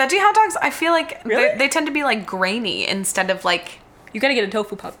 Veggie hot dogs, I feel like Really? they tend to be like grainy instead of like. You gotta get a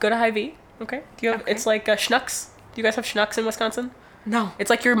tofu pup. Go to Hy-Vee. Okay. Do you have? Okay. It's like Schnucks. Do you guys have Schnucks in Wisconsin? No.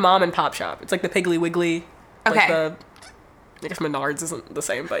 It's like your mom and pop shop. It's like the Piggly Wiggly. Okay. Like I guess Menards isn't the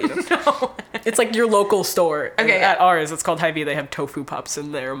same, but you know. No. It's like your local store. And Okay, at yeah. ours, it's called Hy-Vee. They have tofu pups,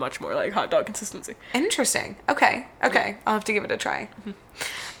 and they're much more like hot dog consistency. Interesting. Okay. I'll have to give it a try.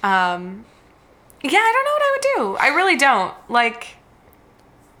 Yeah, I don't know what I would do. I really don't. Like,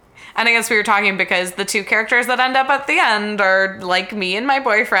 and I guess we were talking because the two characters that end up at the end are like me and my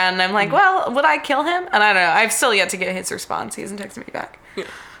boyfriend. I'm like, well, would I kill him? And I don't know. I've still yet to get his response. He hasn't texted me back. Yeah.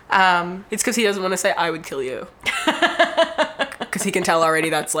 It's because he doesn't want to say, I would kill you. Because he can tell already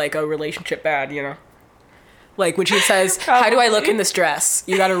that's like a relationship bad, you know? Like when she says, how do I look in this dress?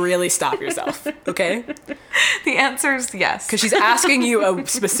 You gotta really stop yourself, okay? The answer is yes. Because she's asking you a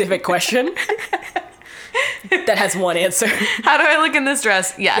specific question that has one answer. How do I look in this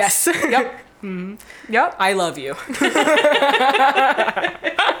dress? Yes. Yep. Yep. I love you.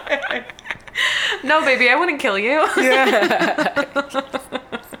 No, baby, I wouldn't kill you.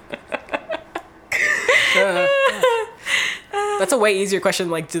 That's a way easier question.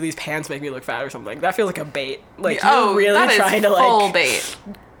 Like, do these pants make me look fat or something? That feels like a bait. Like, Oh, you're really that is trying to full like. bait.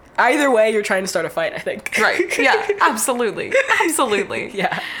 Either way, you're trying to start a fight. I think. Right. Yeah. Absolutely. Absolutely.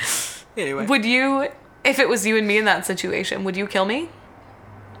 Yeah. Anyway. Would you, if it was you and me in that situation, would you kill me?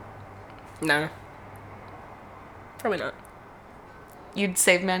 No. Probably not. You'd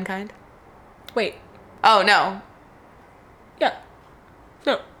save mankind? Wait. Oh, no. Yeah.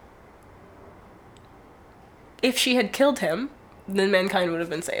 No. If she had killed him, then mankind would have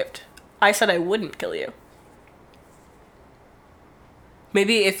been saved. I said I wouldn't kill you.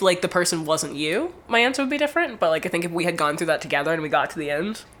 Maybe if, like, the person wasn't you, my answer would be different. But, like, I think if we had gone through that together and we got to the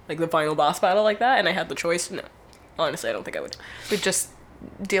end, like, the final boss battle like that, and I had the choice, no. Honestly, I don't think I would. We'd just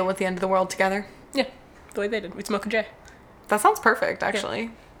deal with the end of the world together. Yeah. The way they did. We'd smoke a J. That sounds perfect,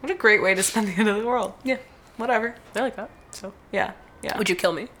 actually. What a great way to spend the end of the world. Yeah. Whatever. I like that. So. Yeah. Yeah. Would you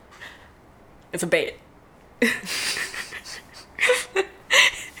kill me? It's a bait.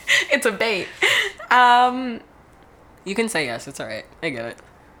 It's a bait. You can say yes. It's all right. I get it.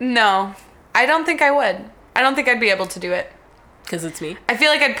 No. I don't think I would. I don't think I'd be able to do it. Because it's me. I feel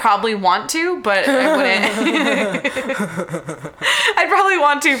like I'd probably want to, but I wouldn't. I'd probably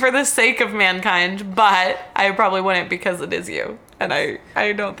want to for the sake of mankind, but I probably wouldn't because it is you. And I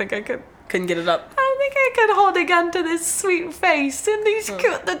don't think I could. Couldn't get it up. I don't think I could hold a gun to this sweet face and these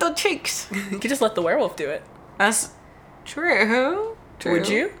cute little cheeks. You could just let the werewolf do it. That's true. Would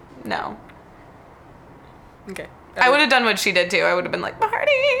you? No. Okay. I would have done what she did too. I would have been like,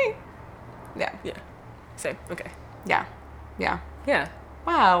 Marty. Yeah. Yeah. Same. Okay. Yeah. Yeah. Yeah.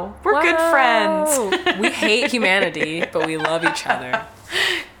 Wow. We're good friends. We hate humanity, but we love each other.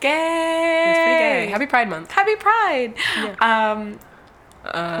 Gay. It's pretty gay. Happy Pride Month. Happy Pride. Yeah.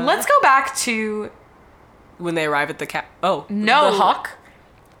 Let's go back to When they arrive at the No. the hawk?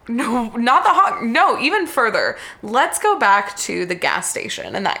 no, not the hawk. No, even further. Let's go back to the gas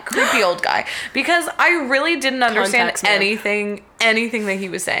station and that creepy old guy because I really didn't understand Context, man. anything that he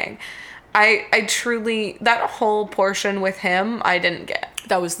was saying. I truly that whole portion with him I didn't get.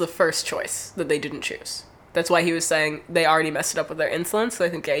 That was the first choice that they didn't choose. That's why he was saying they already messed it up with their insulin. So I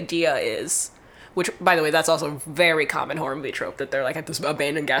think the idea is, which by the way, that's also a very common horror movie trope that they're like at this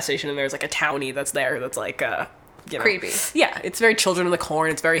abandoned gas station and there's like a townie that's there that's like you know, Creepy. Yeah, it's very Children of the Corn.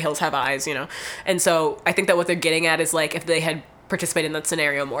 It's very Hills Have Eyes, you know. And so I think that what they're getting at is like if they had participated in that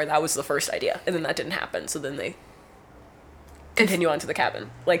scenario more, that was the first idea, and then that didn't happen. So then they continue on to the cabin.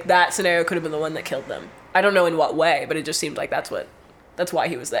 Like that scenario could have been the one that killed them. I don't know in what way, but it just seemed like that's why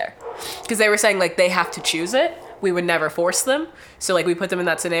he was there. Because they were saying like they have to choose it. We would never force them. So like we put them in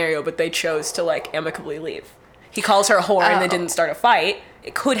that scenario, but they chose to like amicably leave. He calls her a whore and they didn't start a fight.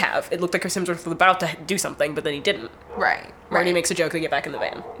 It could have. It looked like Chris Hemsworth was about to do something, but then he didn't. Right. Marty makes a joke, they get back in the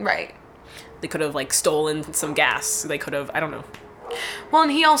van. Right. They could have like stolen some gas. They could have, I don't know. Well,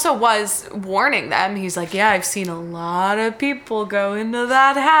 and he also was warning them. He's like, yeah, I've seen a lot of people go into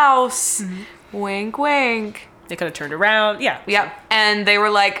that house. Mm-hmm. Wink, wink. They could have turned around. Yeah. Yep. And they were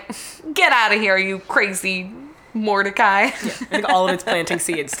like, get out of here, you crazy Mordecai. Yeah. I think all of it's planting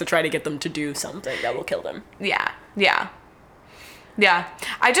seeds to try to get them to do something that will kill them. Yeah. Yeah. Yeah,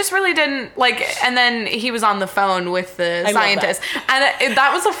 I just really didn't like, and then he was on the phone with the scientist, and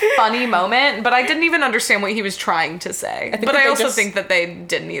that was a funny moment, but I didn't even understand what he was trying to say. But I also think that they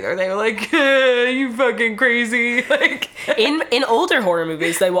didn't either. They were like, you fucking crazy. Like in older horror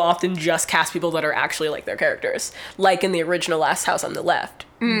movies, they will often just cast people that are actually like their characters. Like in the original Last House on the Left,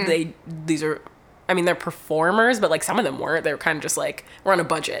 these are, I mean, they're performers, but like some of them weren't. They were kind of just like, we're on a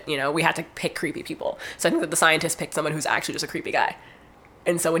budget, you know, we had to pick creepy people. So I think that the scientist picked someone who's actually just a creepy guy.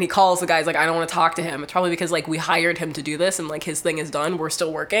 And so when he calls the guy's like, I don't want to talk to him. It's probably because like we hired him to do this and like his thing is done. We're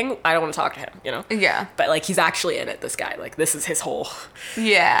still working. I don't want to talk to him, you know? Yeah. But like he's actually in it, this guy. Like this is his whole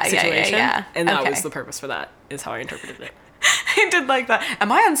situation. Yeah. And that was the purpose for that, is how I interpreted it. I did like that.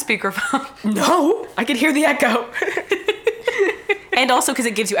 Am I on speakerphone? No, I could hear the echo. And also because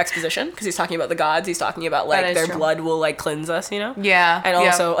it gives you exposition, because he's talking about the gods. He's talking about like their blood will like cleanse us, you know? Yeah. And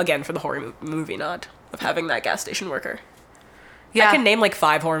also, again, for the horror movie nod of having that gas station worker. Yeah. I can name like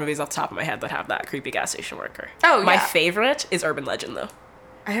 5 horror movies off the top of my head that have that creepy gas station worker. Oh, yeah. My favorite is Urban Legend, though.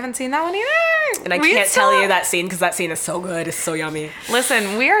 I haven't seen that one either. And I can't tell you that scene because that scene is so good. It's so yummy.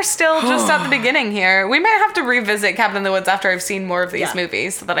 Listen, we are still just at the beginning here. We might have to revisit Cabin in the Woods after I've seen more of these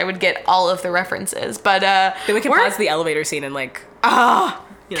movies so that I would get all of the references. But then we can pause the elevator scene and like...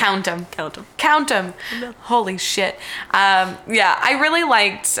 count them. Count them. Count them. No. Holy shit. Yeah, I really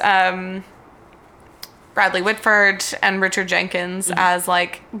liked... Bradley Whitford and Richard Jenkins as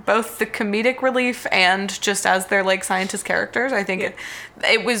like both the comedic relief and just as their like scientist characters. I think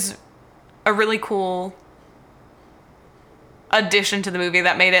it was a really cool addition to the movie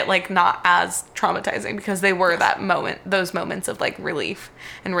that made it like not as traumatizing because they were those moments of like relief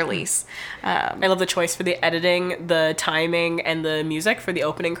and release. I love the choice for the editing, the timing, and the music for the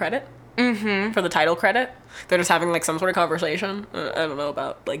opening credit. Mm-hmm. For the title credit. They're just having like some sort of conversation. I don't know,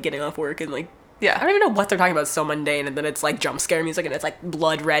 about like getting off work and like I don't even know what they're talking about. It's so mundane, and then it's like jump scare music, and it's like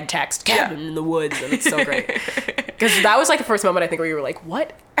blood red text, cabin in the woods, and it's so great. Because that was like the first moment I think where you were like,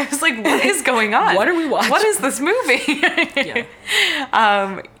 "What?" I was like, "What is going on? What are we watching? What is this movie?"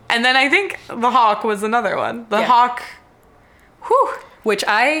 And then I think The Hawk was another one. The Hawk, which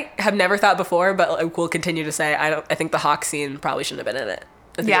I have never thought before, but I will continue to say I think the Hawk scene probably shouldn't have been in it.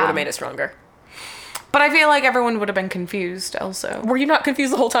 I think it would have made it stronger. But I feel like everyone would have been confused also. Were you not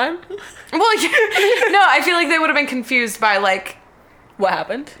confused the whole time? Well, no, I feel like they would have been confused by like... What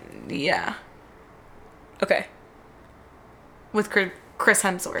happened? Yeah. Okay. With Chris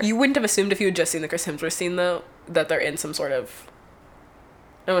Hemsworth. You wouldn't have assumed if you had just seen the Chris Hemsworth scene, though, that they're in some sort of...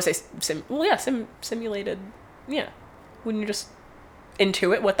 I don't want to say simulated... Yeah. Wouldn't you just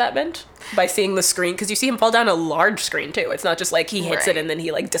intuit what that meant by seeing the screen? Because you see him fall down a large screen too. It's not just like he hits it and then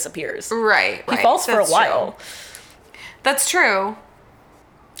he like disappears. Right. He falls for a while. That's true.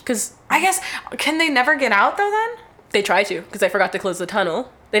 Because I guess, can they never get out though then? They try to, because they forgot to close the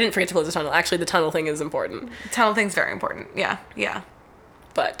tunnel. They didn't forget to close the tunnel. Actually, the tunnel thing is important. The tunnel thing's very important. Yeah, yeah.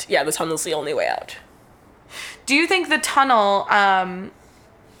 But yeah, the tunnel's the only way out. Do you think the tunnel,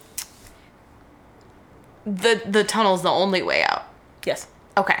 the tunnel's the only way out? Yes.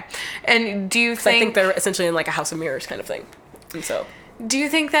 Okay. And do you I think... think they're essentially in like a House of Mirrors kind of thing. And so... Do you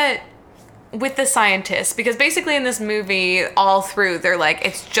think that with the scientists, because basically in this movie, all through, they're like,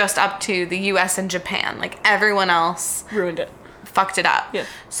 it's just up to the US and Japan. Like, everyone else... ruined it. Fucked it up. Yeah.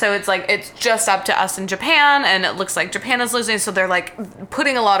 So it's like, it's just up to us in Japan, and it looks like Japan is losing, so they're like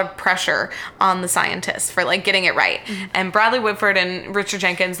putting a lot of pressure on the scientists for like getting it right. Mm-hmm. And Bradley Whitford and Richard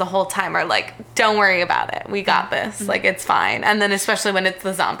Jenkins the whole time are like, don't worry about it. We got this. Mm-hmm. Like, it's fine. And then especially when it's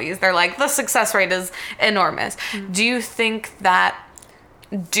the zombies, they're like, the success rate is enormous. Mm-hmm. Do you think that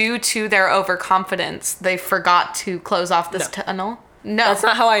due to their overconfidence, they forgot to close off this tunnel? No. That's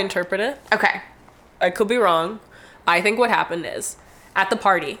not how I interpret it. Okay. I could be wrong. I think what happened is, at the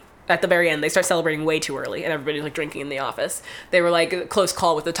party, at the very end, they start celebrating way too early, and everybody's like drinking in the office. They were like, close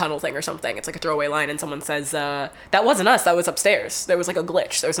call with the tunnel thing or something. It's like a throwaway line, and someone says, that wasn't us, that was upstairs. There was like a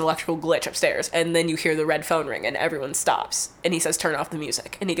glitch. There was an electrical glitch upstairs. And then you hear the red phone ring, and everyone stops. And he says, turn off the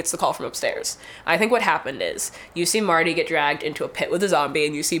music. And he gets the call from upstairs. I think what happened is, you see Marty get dragged into a pit with a zombie,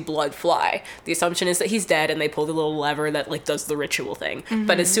 and you see blood fly. The assumption is that he's dead, and they pull the little lever that like does the ritual thing. Mm-hmm.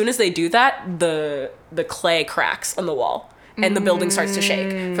 But as soon as they do that, the clay cracks on the wall. And the building starts to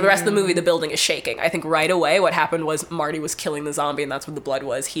shake. For the rest of the movie, the building is shaking. I think right away what happened was Marty was killing the zombie, and that's what the blood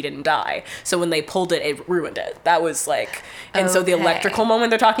was. He didn't die. So when they pulled it, it ruined it. That was like... And so the electrical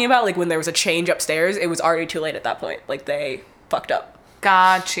moment they're talking about, like when there was a change upstairs, it was already too late at that point. Like they fucked up.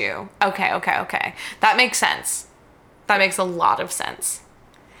 Got you. Okay. That makes sense. That makes a lot of sense.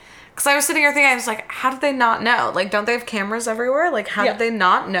 Because I was sitting here thinking, I was like, how did they not know? Like, don't they have cameras everywhere? Like, how did they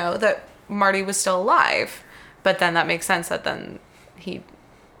not know that Marty was still alive? But then that makes sense that then he...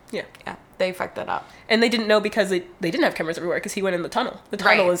 Yeah, they fucked that up. And they didn't know because they didn't have cameras everywhere because he went in the tunnel. The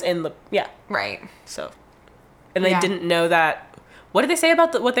tunnel is in the... Yeah. Right. So... And they didn't know that... What did they say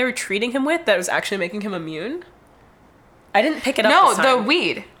about what they were treating him with that was actually making him immune? I didn't pick it up this time. No, the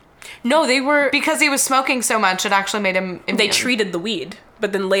weed. No, they were... Because he was smoking so much, it actually made him immune. They treated the weed,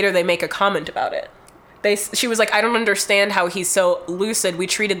 but then later they make a comment about it. She was like, I don't understand how he's so lucid. We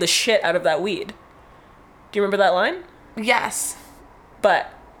treated the shit out of that weed. Do you remember that line? Yes.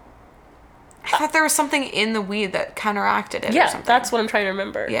 But... I thought there was something in the weed that counteracted it or something. Yeah, that's what I'm trying to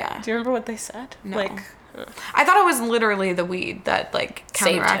remember. Yeah. Do you remember what they said? No. I thought it was literally the weed that, like,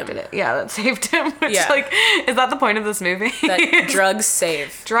 counteracted it. Yeah, that saved him. Which, like, is that the point of this movie? That drugs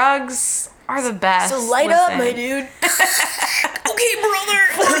save. Drugs are the best. So light up, my dude. Okay, brother.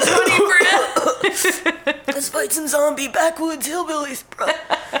 420, bro. Let's fight some zombie backwoods hillbillies, bro.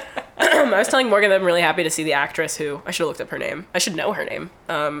 I was telling Morgan that I'm really happy to see the actress who... I should have looked up her name. I should know her name.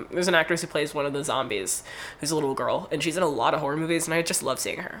 There's an actress who plays one of the zombies, who's a little girl, and she's in a lot of horror movies, and I just love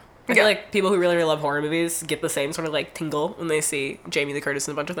seeing her. I feel like people who really, really love horror movies get the same sort of, like, tingle when they see Jamie Lee Curtis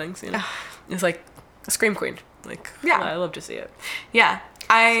in a bunch of things, you know? It's like a scream queen. Like, I love to see it. Yeah.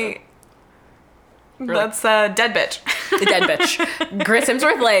 That's a dead bitch. The dead bitch. Chris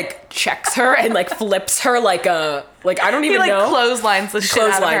Hemsworth, like, checks her and, like, flips her like a... Like, I don't even know. He, like, clotheslines the shit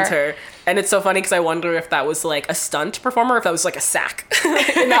out of her. And it's so funny because I wonder if that was, like, a stunt performer or if that was, like, a sack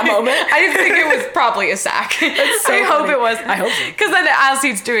in that moment. I think it was probably a sack. It's so I hope it was. I hope so. Because then as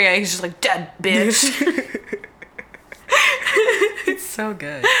he's doing it, he's just like, dead bitch. It's so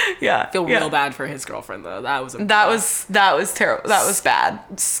good. Yeah. I feel real bad for his girlfriend, though. That was terrible. That was bad.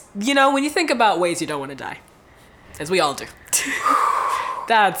 You know, when you think about ways you don't want to die, as we all do,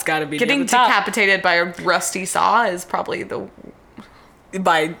 that's got to be getting decapitated by a rusty saw is probably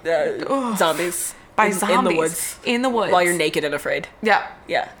by zombies. By zombies. In the woods. In the woods. While you're naked and afraid. Yeah.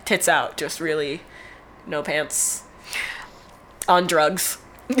 Yeah. Tits out. Just really no pants. On drugs.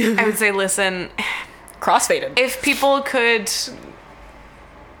 I would say, listen... Crossfaded. If people could...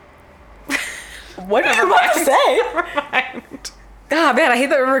 Whatever I say. Never mind. Ah, man, I hate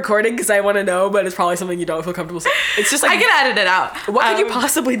that we're recording because I want to know, but it's probably something you don't feel comfortable saying. It's just like... I can edit it out. What could you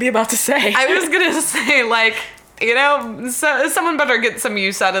possibly be about to say? I was going to say, like... You know, someone better get some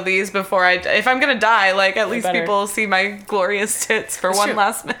use out of these before if I'm gonna die, like, at least people see my glorious tits for one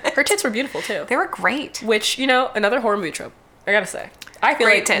last minute. Her tits were beautiful, too. They were great. Which, you know, another horror movie trope, I gotta say. I feel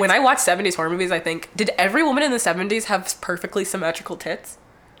like when I watch 70s horror movies, I think, did every woman in the 70s have perfectly symmetrical tits?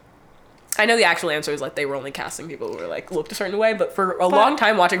 I know the actual answer is, like, they were only casting people who were, like, looked a certain way, but for a long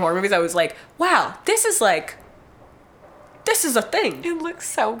time watching horror movies, I was like, wow, this is a thing. It looks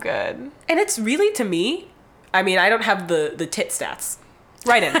so good. And it's really, to me... I mean, I don't have the tit stats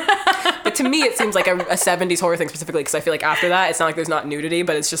right in. But to me, it seems like a 70s horror thing specifically, because I feel like after that, it's not like there's not nudity,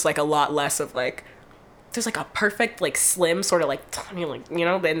 but it's just like a lot less of like, there's like a perfect, like slim sort of like,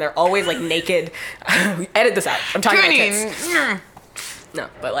 then they're always like naked. Edit this out. I'm talking about tits. No,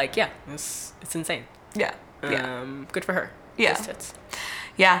 but like, yeah, it's insane. Yeah. Good for her. Yeah. Those tits.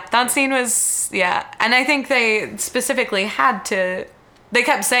 Yeah, that scene was, and I think they specifically they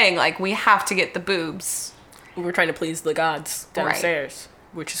kept saying, like, we have to get the boobs. We're trying to please the gods downstairs,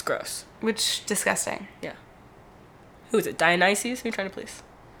 which is gross. Which, disgusting. Yeah. Who is it, Dionysus? Who are you trying to please?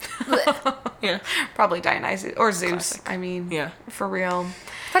 Yeah. Probably Dionysus, or Zeus. Classic. I mean, yeah, for real.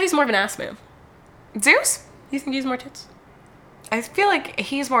 I thought he's more of an ass man. Zeus? You think he's more tits? I feel like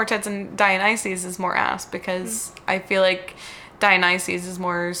he's more tits and Dionysus is more ass, because I feel like Dionysus is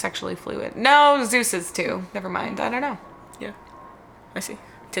more sexually fluid. No, Zeus is too. Never mind. I don't know. Yeah. I see.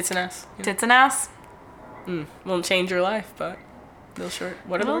 Tits and ass. Yeah. Tits and ass? Won't change your life, but they'll short.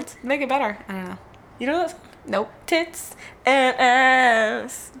 What are the words? Make it better. I don't know. You know that? Nope. Tits and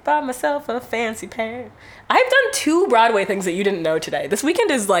ass. Bought myself a fancy pair. I've done 2 Broadway things that you didn't know today. This weekend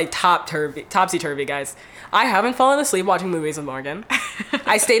is like topsy-turvy, guys. I haven't fallen asleep watching movies with Morgan.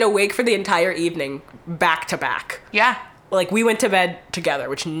 I stayed awake for the entire evening, back to back. Yeah. Like, we went to bed together,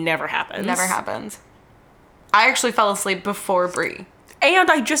 which never happens. Never happens. I actually fell asleep before Brie.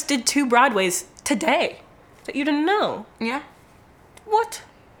 And I just did 2 Broadways today that you didn't know. Yeah. What?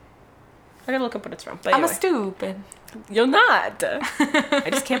 I gotta look up what it's from. But anyway. I'm a stupid. You're not. I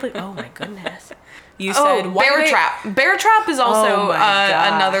just can't believe. Oh my goodness. You said Bear Trap. Bear Trap is also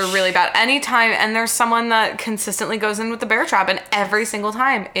gosh. another really bad. Anytime, and there's someone that consistently goes in with the Bear Trap, and every single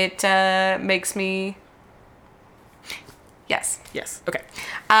time it makes me. Yes. Yes. Okay.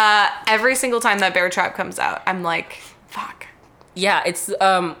 Every single time that Bear Trap comes out, I'm like, fuck. Yeah, it's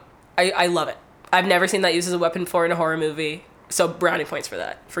I love it. I've never seen that used as a weapon before in a horror movie. So brownie points for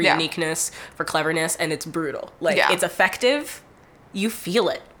that. For uniqueness, for cleverness, and it's brutal. Like, it's effective. You feel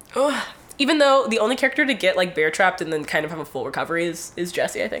it. Ugh. Even though the only character to get, like, bear trapped and then kind of have a full recovery is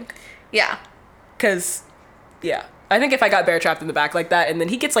Jesse, I think. Yeah. Because, yeah. I think if I got bear trapped in the back like that, and then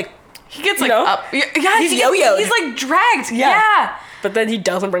he gets, like, up. Yeah, he's yo-yoed. He's, like, dragged. Yeah. But then he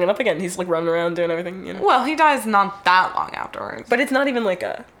doesn't bring it up again. He's, like, running around doing everything, you know? Well, he dies not that long afterwards. But it's not even, like,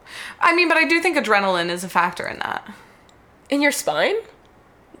 a... I mean, but I do think adrenaline is a factor in that. In your spine?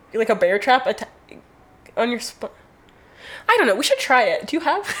 Like a bear trap on your spine? I don't know. We should try it. Do you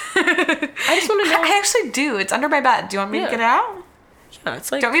have? I just want to know. I actually do. It's under my bed. Do you want me to get it out? Yeah,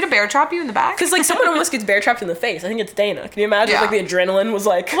 it's like... Do you want me to bear trap you in the back? Because, like, someone almost gets bear trapped in the face. I think it's Dana. Can you imagine if, like, the adrenaline was,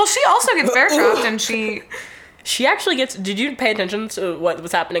 like... Well, she also gets bear trapped, and she... She actually gets... Did you pay attention to what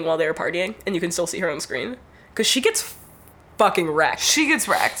was happening while they were partying? And you can still see her on screen? Because she gets fucking wrecked. She gets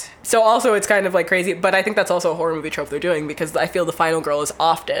wrecked. So also it's kind of like crazy, but I think that's also a horror movie trope they're doing, because I feel the final girl is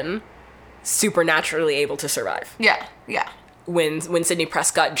often supernaturally able to survive. Yeah, yeah. When Sidney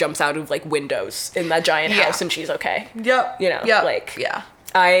Prescott jumps out of, like, windows in that giant house and she's okay. Yep. You know, like... Yeah.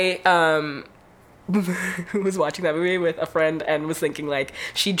 I was watching that movie with a friend and was thinking, like,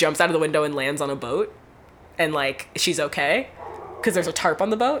 she jumps out of the window and lands on a boat and, like, she's okay because there's a tarp on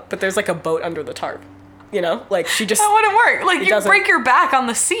the boat, but there's, like, a boat under the tarp. You know, like, she just... That wouldn't work. Like, you break your back on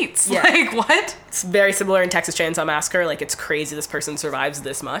the seats. Yeah. Like, what? It's very similar in Texas Chainsaw Massacre. Like, it's crazy this person survives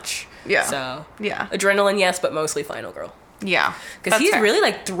this much. Yeah. So, yeah. Adrenaline, yes, but mostly Final Girl. Yeah. Because he's really,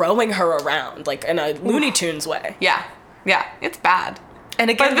 like, throwing her around, like, in a Looney Tunes way. Yeah. Yeah. It's bad. And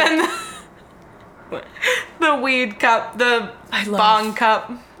again... But then... What? The weed cup, the bong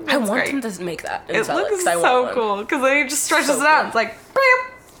cup. I want them to make that. It looks so cool. Because then he just stretches it out. It's like... Beep.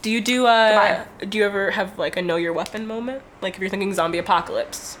 Do you do you ever have, like, a know your weapon moment? Like, if you're thinking zombie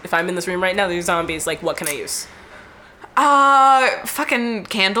apocalypse. If I'm in this room right now, there's zombies, like, what can I use? Fucking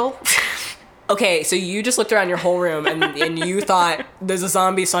candle. Okay, so you just looked around your whole room and you thought there's a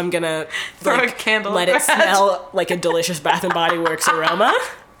zombie, so I'm gonna throw a candle. Let it smell like a delicious Bath and Body Works aroma.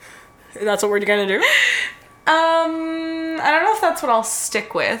 That's what we're gonna do? I don't know if that's what I'll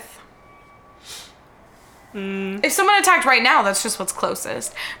stick with. If someone attacked right now, that's just what's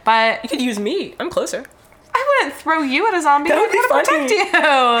closest. But you could use me. I'm closer. I wouldn't throw you at a zombie. That would be funny. Protect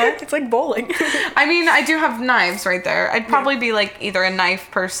you. It's like bowling. I mean, I do have knives right there. I'd probably be like either a knife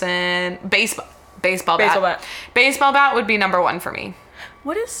person, baseball bat. Baseball bat would be number one for me.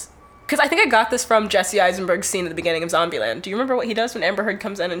 What is? Because I think I got this from Jesse Eisenberg's scene at the beginning of Zombieland. Do you remember what he does when Amber Heard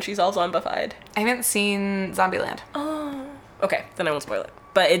comes in and she's all zombified? I haven't seen Zombieland. Oh. Okay, then I won't spoil it.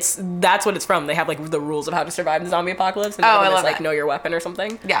 But that's what it's from. They have, like, the rules of how to survive the zombie apocalypse. And I love like, know your weapon or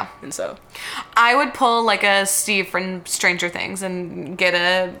something. Yeah. And so... I would pull, like, a Steve from Stranger Things and get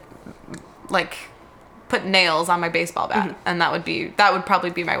a, like, put nails on my baseball bat, and that would probably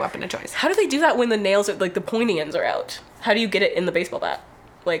be my weapon of choice. How do they do that when the nails are, like, the pointy ends are out? How do you get it in the baseball bat?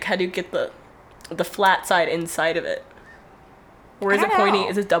 Like, how do you get the flat side inside of it? Or is it pointy? know.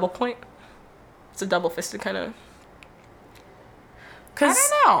 Is it double point? It's a double-fisted kind of... I don't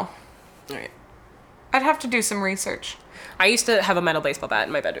know. Alright. I'd have to do some research. I used to have a metal baseball bat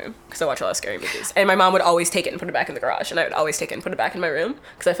in my bedroom because I watch a lot of scary movies. And my mom would always take it and put it back in the garage. And I would always take it and put it back in my room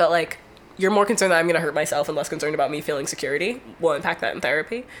because I felt like you're more concerned that I'm going to hurt myself and less concerned about me feeling security. We'll unpack that in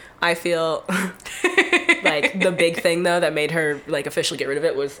therapy. I feel like the big thing, though, that made her, like, officially get rid of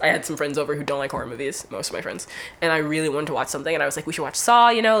it was I had some friends over who don't like horror movies, most of my friends, and I really wanted to watch something, and I was like, we should watch Saw,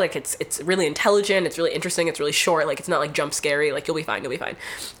 you know, like, it's really intelligent, it's really interesting, it's really short, like, it's not, like, jump scary, like, you'll be fine.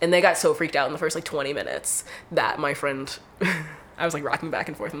 And they got so freaked out in the first, like, 20 minutes that my friend... I was like rocking back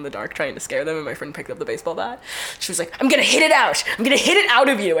and forth in the dark trying to scare them, and my friend picked up the baseball bat. She was like, I'm gonna hit it out! I'm gonna hit it out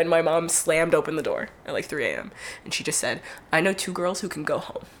of you! And my mom slammed open the door at like 3 a.m. And she just said, I know 2 girls who can go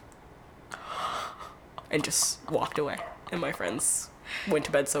home. And just walked away. And my friends went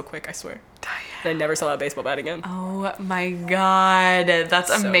to bed so quick, I swear. And I never saw that baseball bat again. Oh my god,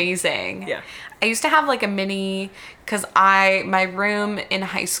 that's amazing. Yeah. I used to have like a mini, because my room in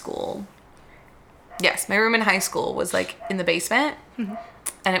high school, my room in high school was like in the basement,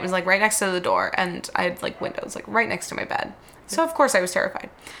 and it was like right next to the door, and I had like windows like right next to my bed. So of course I was terrified.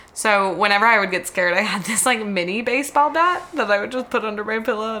 So whenever I would get scared, I had this like mini baseball bat that I would just put under my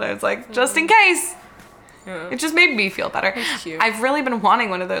pillow, and I was like, just in case. Yeah. It just made me feel better. That's cute. I've really been wanting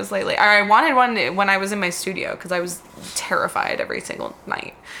one of those lately. Or I wanted one when I was in my studio because I was terrified every single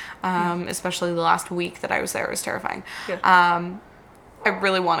night. Especially the last week that I was there, it was terrifying. Yeah. I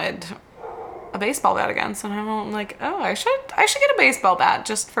really wanted a baseball bat again, so now I'm like, oh, I should get a baseball bat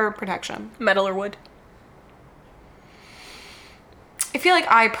just for protection. Metal or wood? I feel like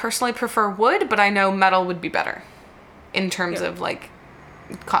I personally prefer wood, but I know metal would be better in terms of like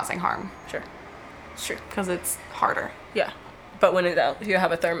causing harm. Sure. It's true. Because it's harder. Yeah. But when if you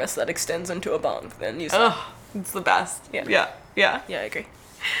have a thermos that extends into a bong, then use that. Ugh, it's the best. Yeah, I agree.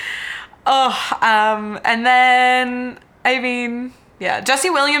 Oh, and then, I mean, yeah, Jesse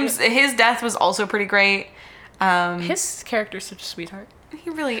Williams, his death was also pretty great. His character's such a sweetheart. He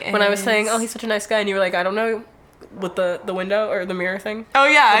really is. When I was saying, oh, he's such a nice guy, and you were like, I don't know, with the window or the mirror thing. Oh,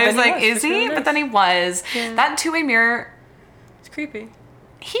 yeah, But I was then like, he is he? really nice. But then he was. Yeah. That two-way mirror, It's creepy.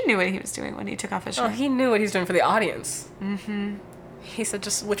 he knew what he was doing when he took off his shirt. Oh, he knew what he was doing for the audience. Mm-hmm. He said,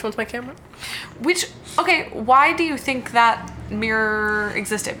 just, which one's my camera? Why do you think that mirror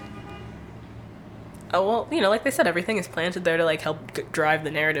existed? Oh, well, you know, like they said, everything is planted there to, like, help drive the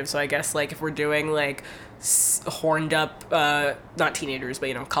narrative. So I guess, like, if we're doing, like, horned up, not teenagers, but,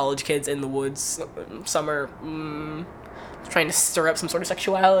 you know, college kids in the woods, summer, trying to stir up some sort of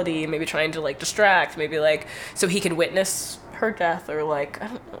sexuality, maybe trying to, like, distract, maybe, like, so he can witness her death, or, like, I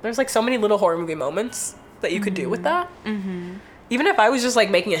don't know. There's, like, so many little horror movie moments that you could do with that. Mm-hmm. Even if I was just, like,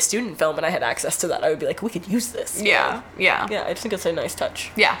 making a student film and I had access to that, I would be like, we could use this. Yeah. Yeah, I just think it's a nice touch.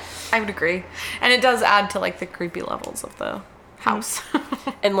 Yeah, I would agree. And it does add to, like, the creepy levels of the house.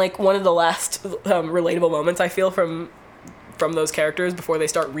 And, like, one of the last relatable moments I feel from those characters before they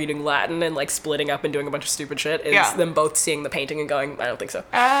start reading Latin and, like, splitting up and doing a bunch of stupid shit is them both seeing the painting and going, I don't think so.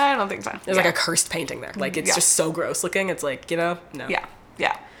 I don't think so. There's, like, a cursed painting there. Like, it's just so gross looking. It's like, you know, no. Yeah.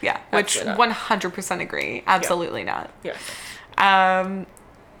 Which, 100% agree. Absolutely not. Yeah. And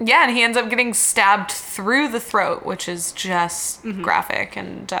he ends up getting stabbed through the throat, which is just graphic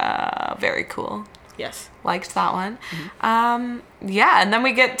and very cool. Yes. Liked that one. And then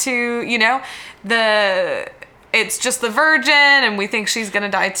we get to, you know, it's just the virgin, and we think she's gonna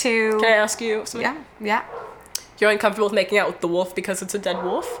die too. Can I ask you something? Yeah. You're uncomfortable with making out with the wolf because it's a dead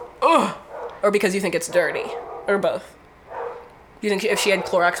wolf? Ugh. Or because you think it's dirty? Or both? You think if she had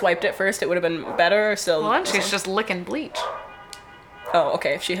Clorox wiped it first, it would have been better, or still? Well, and she's just licking bleach. Oh,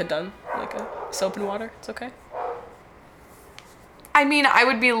 okay. If she had done, like, a soap and water, it's okay? I mean, I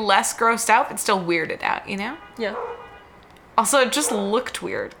would be less grossed out, but still weirded out, you know? Yeah. Also, it just looked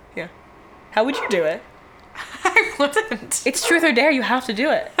weird. Yeah. How would you do it? I wouldn't. It's truth or dare. You have to do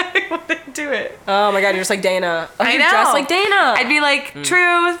it. I wouldn't do it. Oh my god, you're just like Dana. Oh, I you're know. dressed like Dana. I'd be like,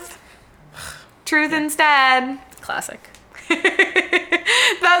 truth instead. Classic.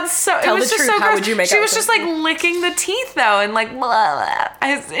 That's so. Tell it was the just truth. so How gross. would you make She out was with just it? like licking the teeth though, and like blah, blah.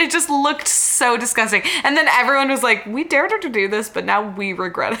 It just looked so disgusting. And then everyone was like, "We dared her to do this, but now we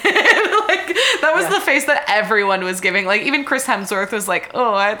regret it." Like that was the face that everyone was giving. Like even Chris Hemsworth was like,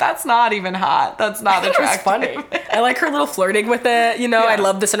 "Oh, that's not even hot. That's not attractive." It was funny. I like her little flirting with it. You know, I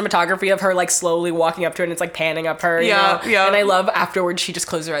love the cinematography of her like slowly walking up to her and it's like panning up her. You know? Yeah. And I love afterwards she just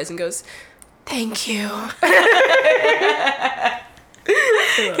closes her eyes and goes, Thank you.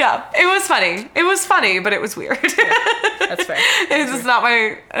 Yeah, it was funny. It was funny, but it was weird. That's fair. It's just not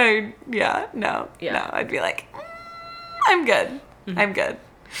my. No. I'd be like, I'm good. I'm good.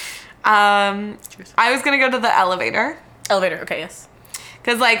 I was gonna go to the elevator. Elevator. Okay. Yes.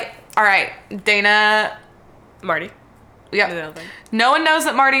 Cause like, all right, Dana. Marty. Yeah. No one knows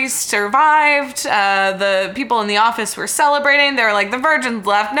that Marty survived. The people in the office were celebrating. They were like, the virgin's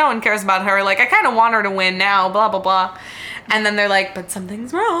left. No one cares about her. Like, I kind of want her to win now, blah, blah, blah. And then they're like, but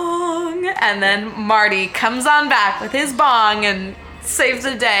something's wrong. And then Marty comes on back with his bong and saves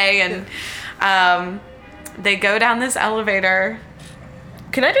the day. And they go down this elevator.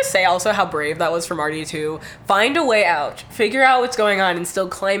 Can I just say also how brave that was for Marty to find a way out, figure out what's going on, and still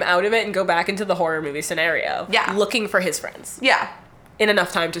climb out of it and go back into the horror movie scenario. Yeah. Looking for his friends. Yeah. In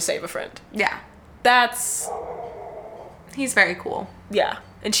enough time to save a friend. Yeah. That's... He's very cool. Yeah.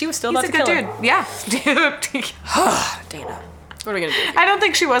 And she was still He's about a to good kill dude. Yeah. Dana. What are we gonna do? I don't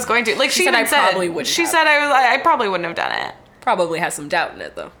think she was going to. Like, she said even I probably wouldn't She have. said I probably wouldn't have done it. Probably has some doubt in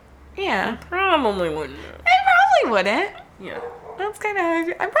it, though. Yeah. Probably wouldn't. I probably wouldn't. Yeah. That's kind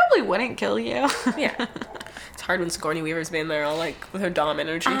of... I probably wouldn't kill you. Yeah. It's hard when Sigourney Weaver's being there all, like, with her Dom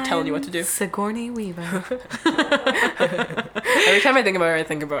energy, telling you what to do. Sigourney Weaver. Every time I think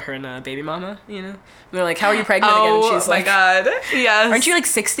about her and Baby Mama, you know? And they're like, how are you pregnant again? And she's like, God. Yes. aren't you, like,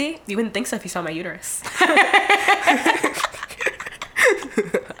 60? You wouldn't think so if you saw my uterus.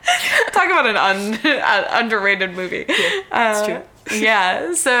 Talk about an underrated movie. Yeah, it's true.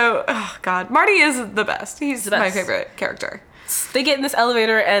 Yeah, so, oh God. Marty is the best. He's The best. my favorite character. They get in this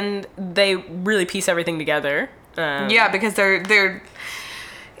elevator and they really piece everything together. Yeah, because they're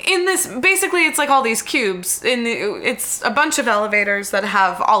in this, basically it's like all these cubes it's a bunch of elevators that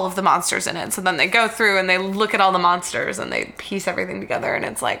have all of the monsters in it. So then they go through and they look at all the monsters and they piece everything together and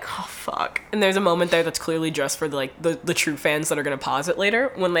it's like, oh fuck. And there's a moment there that's clearly just for the true fans that are going to pause it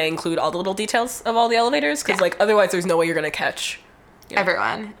later when they include all the little details of all the elevators. Because like otherwise there's no way you're going to catch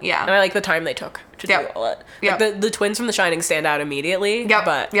everyone. Yeah. And I like the time they took to do all that. Yep. Like the twins from The Shining stand out immediately. Yep.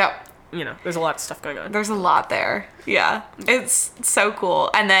 But Yep. you know, there's a lot of stuff going on. There's a lot there. Yeah. It's so cool.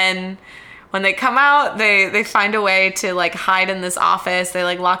 And then when they come out, they find a way to like hide in this office. They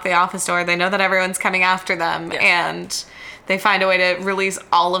like lock the office door. They know that everyone's coming after them and they find a way to release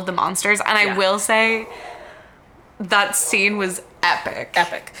all of the monsters. And I will say that scene was epic.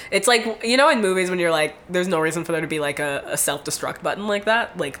 Epic. It's like, you know, in movies when you're like, there's no reason for there to be like a self-destruct button like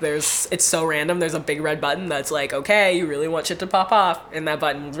that. Like it's so random. There's a big red button that's like, okay, you really want shit to pop off. And that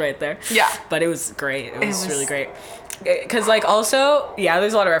button was right there. Yeah. But it was great. It was really great. Because like also,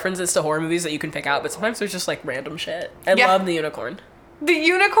 there's a lot of references to horror movies that you can pick out, but sometimes there's just like random shit. I love the unicorn. The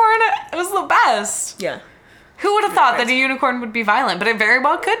unicorn was the best. Yeah. Who would have thought that a unicorn would be violent? But it very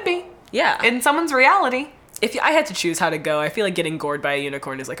well could be. Yeah. In someone's reality. If I had to choose how to go, I feel like getting gored by a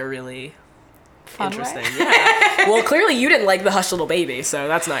unicorn is like a really fun interesting. Way. Yeah. Well, clearly you didn't like the Hush Little Baby, so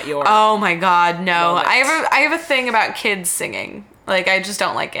that's not your. Oh my God, no! moment. I have a thing about kids singing. Like I just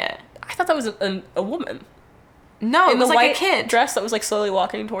don't like it. I thought that was a woman. No, it in was the like white a kid dress that was like slowly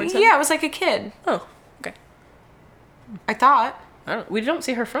walking towards him. Yeah, it was like a kid. Oh, okay. I thought. We don't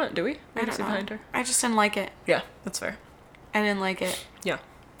see her front, do we? I don't see know. behind her. I just didn't like it. Yeah, that's fair. I didn't like it. Yeah.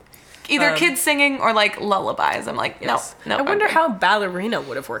 Either kids singing or like lullabies. I'm like, Yes. no. I wonder how Ballerina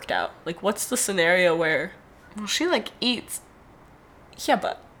would have worked out. Like, what's the scenario where? Well, she like eats. Yeah,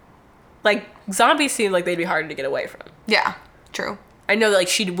 but like zombies seem like they'd be harder to get away from. Yeah, true. I know that like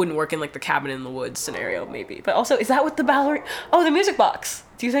she wouldn't work in like the cabin in the woods scenario, maybe. But also, is that what the ballerina? Oh, the music box.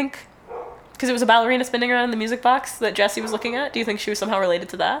 Do you think? Because it was a ballerina spinning around in the music box that Jessie was looking at. Do you think she was somehow related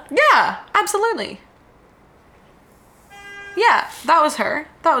to that? Yeah, absolutely. Yeah, that was her.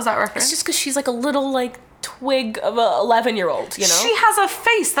 That was that reference. It's just because she's like a little like twig of a 11-year-old, you know? She has a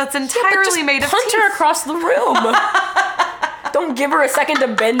face that's entirely made of punch teeth. her across the room. Don't give her a second to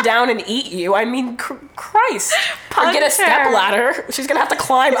bend down and eat you. I mean, Christ. Or get a step ladder. She's gonna have to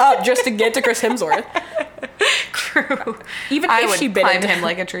climb up just to get to Chris Hemsworth. True. Even I if would she bit climb into him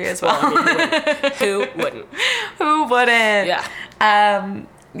like a tree as well. I mean, who wouldn't? Who wouldn't? Yeah.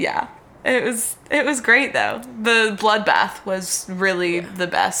 Yeah. It was great though. The bloodbath was really the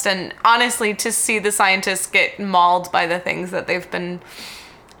best, and honestly, to see the scientists get mauled by the things that they've been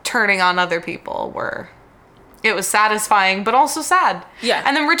turning on other people it was satisfying, but also sad. Yeah.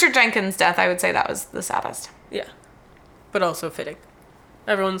 And then Richard Jenkins' death, I would say that was the saddest. Yeah. But also fitting.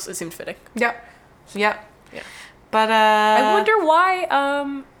 It seemed fitting. Yep. Yeah. But I wonder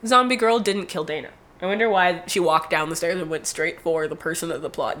why Zombie Girl didn't kill Dana. I wonder why she walked down the stairs and went straight for the person that the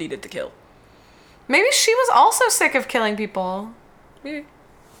plot needed to kill. maybe she was also sick of killing people. Maybe.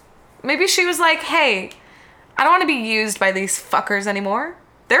 maybe she was like, hey, I don't want to be used by these fuckers anymore.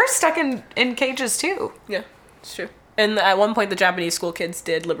 They're stuck in cages too. Yeah, it's true. And at one point, the Japanese school kids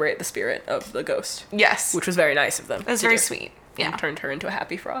did liberate the spirit of the ghost. Yes. Which was very nice of them. It was very sweet. Yeah. And turned her into a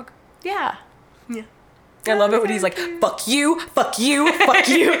happy frog. Yeah. Yeah. I love it when he's like, fuck you, fuck you, fuck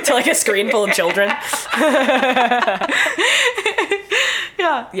you, to like a screen full of children.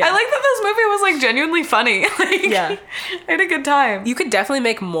 Yeah. I like that this movie was like genuinely funny. Like, yeah. I had a good time. You could definitely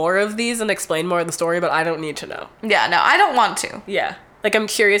make more of these and explain more of the story, but I don't need to know. Yeah, no, I don't want to. Yeah. Like, I'm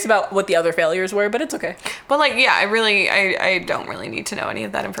curious about what the other failures were, but it's okay. But like, yeah, I don't really need to know any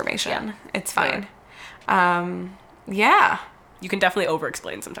of that information. Yeah. It's fine. Yeah. You can definitely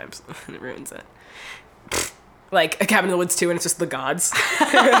over-explain sometimes, and it ruins it. Like, A Cabin in the Woods 2, and it's just the gods.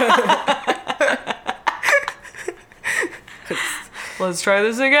 Let's try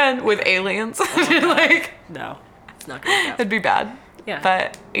this again with aliens. Like, no, it's not gonna work out. It'd be bad. Yeah.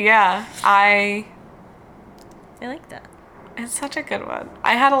 But yeah, I like that. It's such a good one.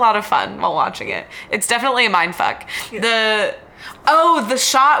 I had a lot of fun while watching it. It's definitely a mindfuck. Yeah. The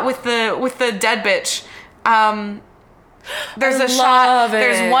shot with the dead bitch. There's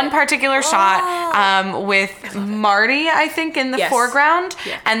there's one particular shot with Marty, I think, in the foreground.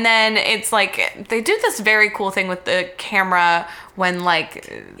 Yeah. And then it's like they do this very cool thing with the camera when like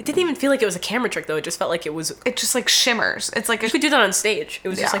it didn't even feel like it was a camera trick though. It just felt like it just like shimmers. It's like you could do that on stage. It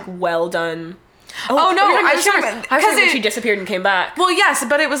was just like well done. Oh no! I was talking when she disappeared and came back. Well, yes,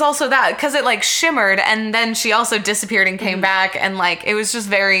 but it was also that because it like shimmered and then she also disappeared and came back and like it was just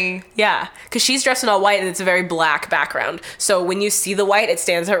very because she's dressed in all white and it's a very black background. So when you see the white, it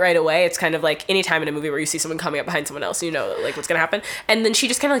stands out right away. It's kind of like any time in a movie where you see someone coming up behind someone else, you know like what's gonna happen. And then she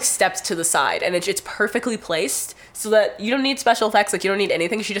just kind of like steps to the side and it's perfectly placed so that you don't need special effects. Like you don't need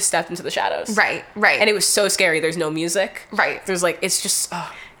anything. She just stepped into the shadows. Right. And it was so scary. There's no music. Right. There's like it's just.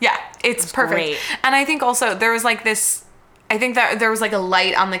 Yeah, it's perfect. Great. And I think also there was like this, I think that there was like a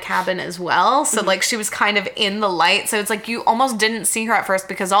light on the cabin as well. So like she was kind of in the light. So it's like you almost didn't see her at first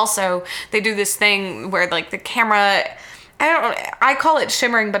because also they do this thing where like the camera, I call it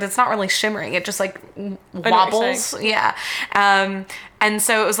shimmering, but it's not really shimmering. It just like wobbles. Yeah. And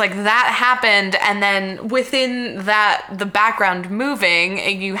so it was like that happened. And then within that, the background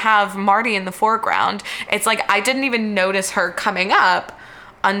moving, you have Marty in the foreground. It's like, I didn't even notice her coming up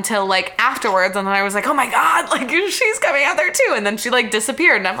until like afterwards, and then I was like, oh my god, like she's coming out there too, and then she like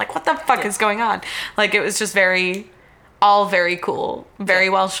disappeared and I'm like, what the fuck is going on? Like it was just very cool,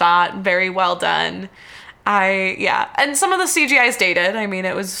 very well shot, very well done. And some of the CGI is dated. I mean,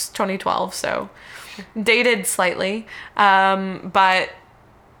 it was 2012, so dated slightly, but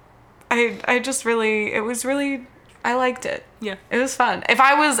I just really, it was really, I liked it. Yeah, it was fun. If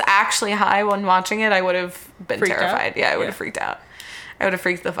I was actually high when watching it, I would have been terrified. Yeah, I would have freaked out. I would have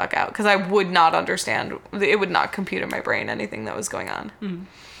freaked the fuck out because I would not understand. It would not compute in my brain anything that was going on. Mm.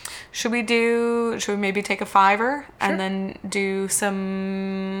 Should we maybe take a $5 and then do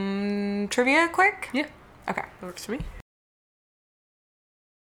some trivia quick? Yeah. Okay. That works for me.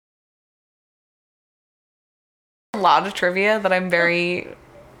 A lot of trivia that I'm very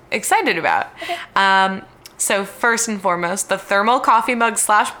excited about. Okay. So first and foremost, the thermal coffee mug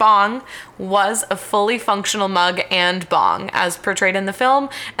 / bong was a fully functional mug and bong as portrayed in the film,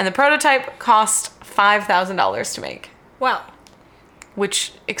 and the prototype cost $5,000 to make. Wow.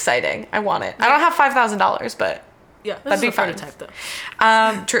 Which, exciting. I want it. I don't have $5,000, but yeah, that'd be a prototype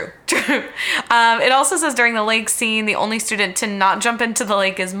though. True. It also says during the lake scene, the only student to not jump into the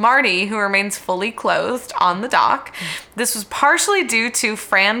lake is Marty, who remains fully clothed on the dock. This was partially due to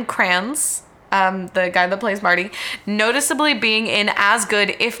Fran Kranz, the guy that plays Marty, noticeably being in as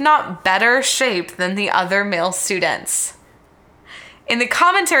good, if not better shape than the other male students. In the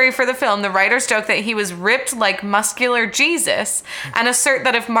commentary for the film, the writers joke that he was ripped like muscular Jesus and assert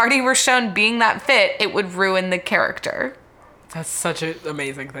that if Marty were shown being that fit, it would ruin the character. That's such an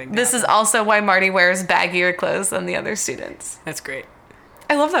amazing thing. This is also why Marty wears baggier clothes than the other students. That's great.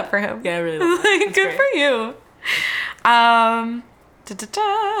 I love that for him. Yeah, I really love that. Good for you.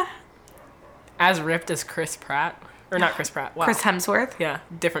 As ripped as Chris Pratt. Or not Chris Pratt. Wow. Chris Hemsworth? Yeah,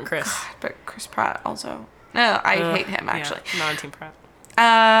 different Chris. God, but Chris Pratt also. No, I hate him, actually. Yeah, non-Team Pratt.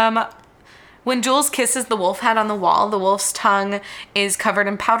 When Jules kisses the wolf head on the wall, the wolf's tongue is covered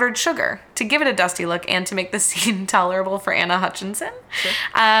in powdered sugar to give it a dusty look and to make the scene tolerable for Anna Hutchinson. Sure.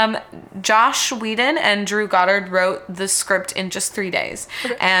 Josh Whedon and Drew Goddard wrote the script in just 3 days.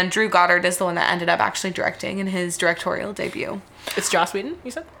 Okay. And Drew Goddard is the one that ended up actually directing in his directorial debut. It's Joss Whedon,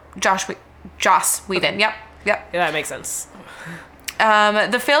 you said? Joss Whedon, okay. Yep. Yeah, that makes sense.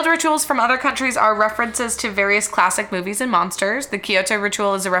 The failed rituals from other countries are references to various classic movies and monsters. The Kyoto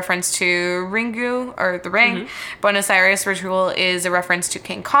ritual is a reference to Ringu, or the Ring. Buenos Aires ritual is a reference to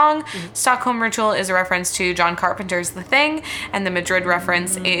King Kong. Stockholm ritual is a reference to John Carpenter's The Thing. And the Madrid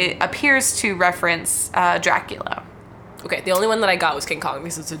reference, it appears to reference Dracula. Okay, the only one that I got was King Kong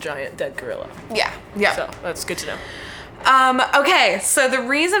because it's a giant dead gorilla. Yeah, yeah. So that's good to know. Okay, so the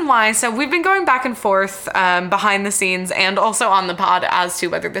reason why, so we've been going back and forth behind the scenes and also on the pod as to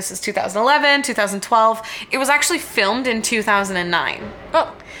whether this is 2011, 2012. It was actually filmed in 2009.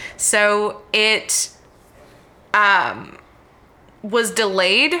 Oh. So it was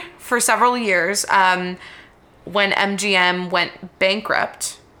delayed for several years when MGM went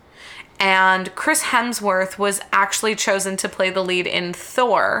bankrupt. And Chris Hemsworth was actually chosen to play the lead in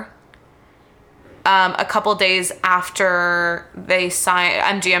Thor a couple days after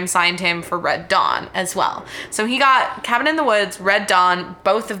MGM signed him for Red Dawn as well. So he got Cabin in the Woods, Red Dawn,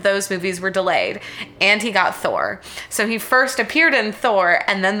 both of those movies were delayed, and he got Thor. So he first appeared in Thor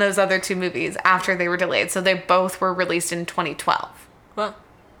and then those other two movies after they were delayed. So they both were released in 2012. Well,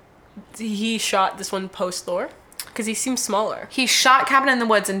 he shot this one post Thor? Because he seems smaller. He shot Cabin in the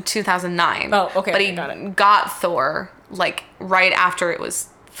Woods in 2009. Oh, okay. But he got Thor like right after it was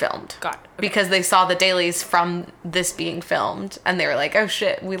filmed. Got it. Okay. Because they saw the dailies from this being filmed and they were like, oh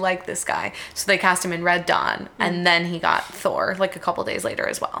shit, we like this guy. So they cast him in Red Dawn and then he got Thor like a couple days later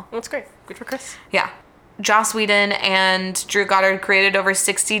as well. That's great. Good for Chris. Yeah. Joss Whedon and Drew Goddard created over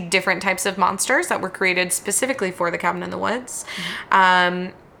 60 different types of monsters that were created specifically for the Cabin in the Woods.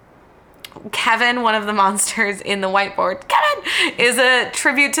 Kevin, one of the monsters in the whiteboard, Kevin, is a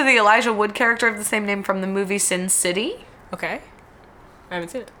tribute to the Elijah Wood character of the same name from the movie Sin City. Okay. I haven't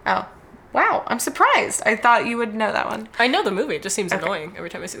seen it. Oh. Wow, I'm surprised. I thought you would know that one. I know the movie. It just seems annoying every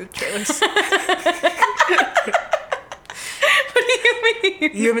time I see the trailers. What do you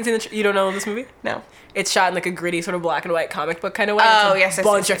mean? You haven't seen you don't know this movie? No. It's shot in like a gritty sort of black and white comic book kind of way. Oh, it's a yes,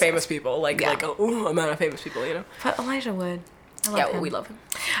 bunch yes, of famous people. Like a amount of famous people, you know? But Elijah Wood. I love him. we love him.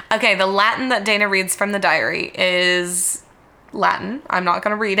 Okay, the Latin that Dana reads from the diary is Latin. I'm not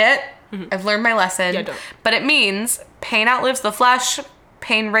going to read it. I've learned my lesson. Yeah, don't. But it means pain outlives the flesh,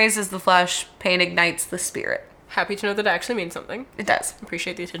 pain raises the flesh, pain ignites the spirit. Happy to know that it actually means something. It does.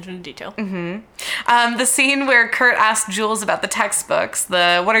 Appreciate the attention to detail. The scene where Kurt asked Jules about the textbooks,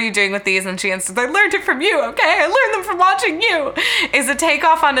 what are you doing with these? And she answers, I learned it from you, okay? I learned them from watching you. Is a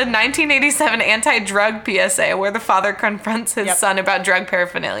takeoff on a 1987 anti-drug PSA where the father confronts his son about drug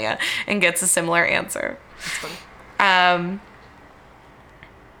paraphernalia and gets a similar answer. That's funny.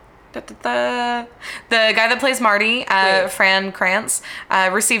 The guy that plays Marty, Fran Krantz,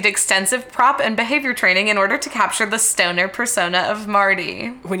 received extensive prop and behavior training in order to capture the stoner persona of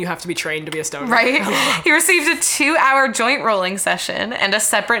Marty. When you have to be trained to be a stoner. Right? He received a 2-hour joint rolling session and a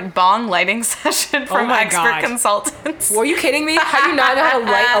separate bong lighting session from expert consultants. Were you kidding me? How do you not know how to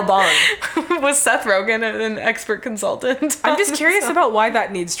light a bong? Was Seth Rogen an expert consultant? I'm just curious about why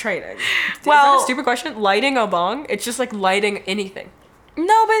that needs training. Well, is that a stupid question? Lighting a bong? It's just like lighting anything.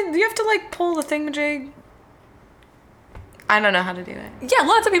 No, but you have to like pull the thingamajig. I don't know how to do it. Yeah,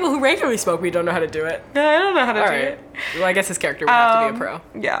 lots of people who regularly smoke weed don't know how to do it. I don't know how to do it. Well, I guess his character would have to be a pro.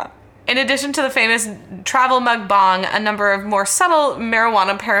 Yeah. In addition to the famous travel mug bong, a number of more subtle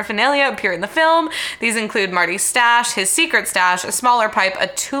marijuana paraphernalia appear in the film. These include Marty's stash, his secret stash, a smaller pipe, a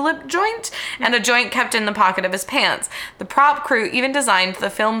tulip joint, and a joint kept in the pocket of his pants. The prop crew even designed the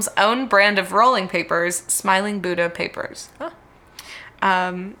film's own brand of rolling papers, Smiling Buddha papers. Huh.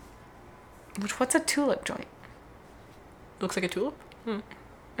 What's a tulip joint? Looks like a tulip?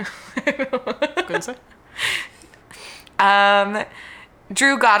 Couldn't say.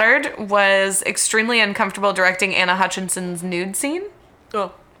 Drew Goddard was extremely uncomfortable directing Anna Hutchinson's nude scene.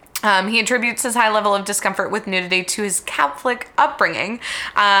 Oh. He attributes his high level of discomfort with nudity to his Catholic upbringing,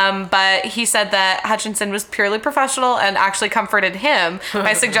 but he said that Hutchinson was purely professional and actually comforted him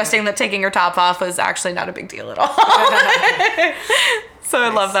by suggesting that taking her top off was actually not a big deal at all. So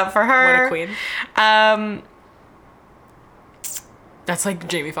nice. I love that for her. What a queen. That's like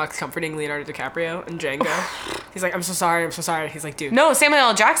Jamie Foxx comforting Leonardo DiCaprio in Django. He's like, I'm so sorry. He's like, dude. No, Samuel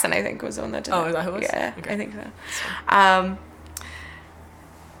L. Jackson, I think, was the one that did Oh, is that who it was? Yeah, okay. I think so.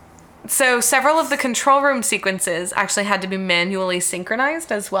 So several of the control room sequences actually had to be manually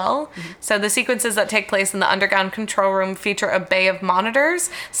synchronized as well. Mm-hmm. So the sequences that take place in the underground control room feature a bay of monitors.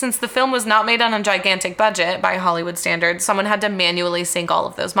 Since the film was not made on a gigantic budget by Hollywood standards, someone had to manually sync all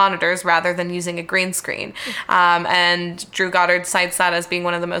of those monitors rather than using a green screen. And Drew Goddard cites that as being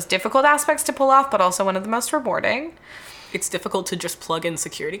one of the most difficult aspects to pull off, but also one of the most rewarding. It's difficult to just plug in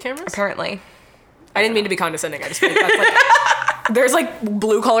security cameras? Apparently. I didn't mean to be condescending. I just feel like that's like There's like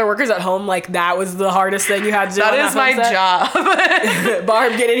blue collar workers at home. Like that was the hardest thing you had to do. That is my job.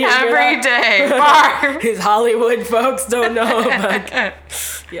 Barb, get in here. Every day. Barb. His Hollywood folks don't know. But,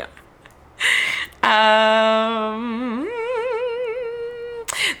 yeah.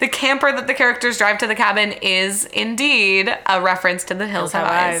 The camper that the characters drive to the cabin is indeed a reference to The Hills Have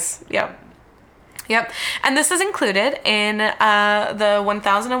Eyes. Yep. And this is included in the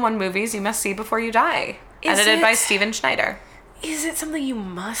 1001 Movies You Must See Before You Die, edited by Steven Schneider. Is it something you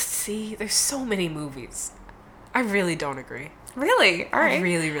must see? There's so many movies. I really don't agree. Really? All right. I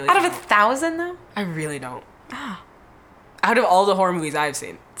really don't. Out of 1,000, though? I really don't. Ah, Out of all the horror movies I've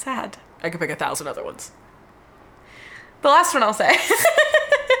seen, sad. I could pick 1,000 other ones. The last one I'll say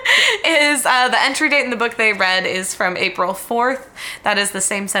is the entry date in the book they read is from April 4th. That is the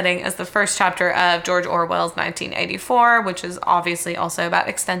same setting as the first chapter of George Orwell's 1984, which is obviously also about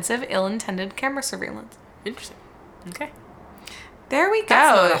extensive, ill-intended camera surveillance. Interesting. Okay. There we go.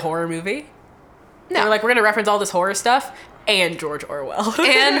 That's not a horror movie. No. We're going to reference all this horror stuff and George Orwell.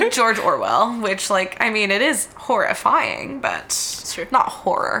 And George Orwell, which, like, I mean, it is horrifying, but It's true. not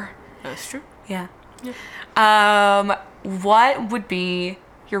horror. That's true. Yeah. Yeah. What would be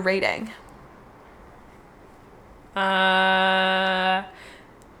your rating? For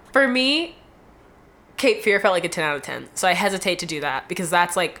me, Cape Fear felt like a 10 out of 10. So I hesitate to do that because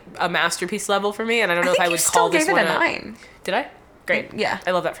that's like a masterpiece level for me, and I don't know if I would call this one a 9. Did I? Great. Yeah.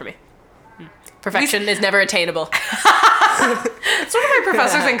 I love that for me. Perfection is never attainable. One of my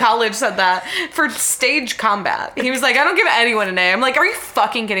professors in college said that for stage combat. He was like, I don't give anyone an A. I'm like, are you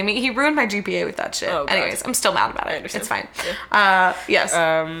fucking kidding me? He ruined my GPA with that shit. Oh, God. Anyways, I'm still mad about it. understand. It's fine. Yeah.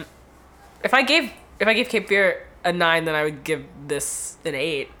 Yes. If I gave Cape Fear a 9, then I would give this an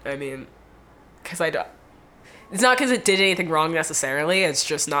 8. I mean, because I don't. It's not because it did anything wrong necessarily. It's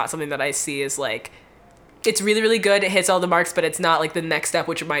just not something that I see as like. It's really, really good. It hits all the marks, but it's not like the next step,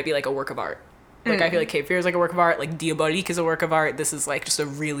 which might be like a work of art. Like, I feel like Cape Fear is like a work of art. Like, Diabolique is a work of art. This is like just a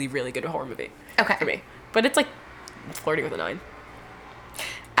really, really good horror movie. Okay. For me. But it's like flirting with a 9.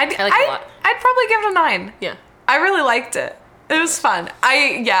 I like it a lot. I'd probably give it a 9. Yeah. I really liked it. It was fun.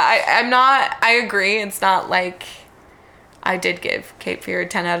 I agree. It's not like I did give Cape Fear a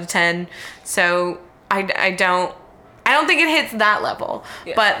 10 out of 10. So I don't think it hits that level.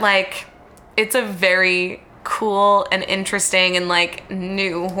 Yeah. But like, it's a very cool and interesting and like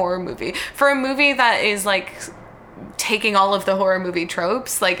new horror movie. For a movie that is like taking all of the horror movie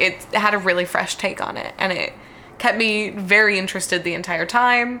tropes, like it had a really fresh take on it, and it kept me very interested the entire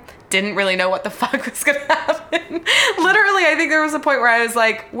time. Didn't really know what the fuck was gonna happen. Literally, I think there was a point where I was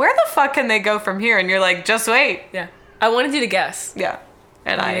like, where the fuck can they go from here? And you're like, just wait. Yeah. I wanted you to guess. Yeah.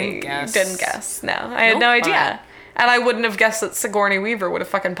 And You I didn't guess. didn't guess. No, I had Nope, no idea. fine. And I wouldn't have guessed that Sigourney Weaver would have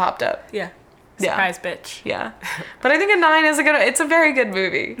fucking popped up. Yeah. Yeah. Surprise, bitch. Yeah. But I think a 9 is it's a very good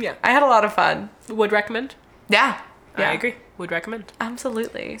movie. Yeah. I had a lot of fun. Would recommend. Yeah. I agree. Would recommend.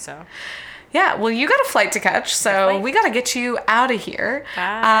 Absolutely. So. Yeah, well, you got a flight to catch, so flight. we got to get you out of here.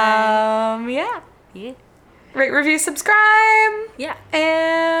 Bye. Yeah. Yeah. Rate, review, subscribe. Yeah.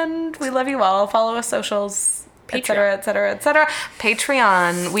 And we love you all. Follow us socials, etc., etc., etc.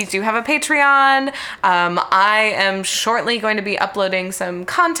 Patreon. We do have a Patreon. I am shortly going to be uploading some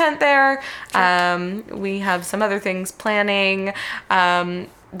content there. Sure. We have some other things planning.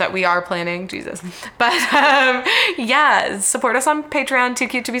 That we are planning, Jesus. But yeah, support us on Patreon, Too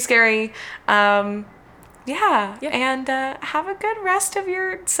Cute to Be Scary. Yeah. And have a good rest of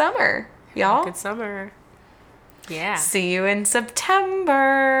your summer, y'all. Good summer. Yeah. See you in September.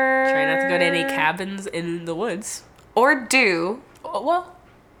 Try not to go to any cabins in the woods. Or do. Well,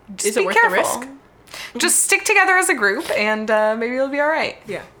 Just is be it worth careful. the risk? Just stick together as a group, and maybe it'll be all right.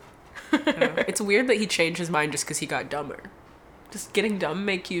 Yeah. It's weird that he changed his mind just because he got dumber. Does getting dumb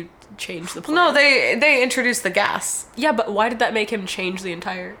make you change the plan? No, they introduced the gas. Yeah, but why did that make him change the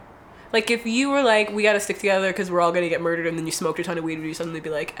entire... Like, if you were like, we gotta stick together because we're all gonna get murdered, and then you smoked a ton of weed, would you suddenly be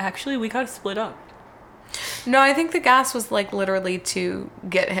like, actually, we gotta split up? No, I think the gas was like literally to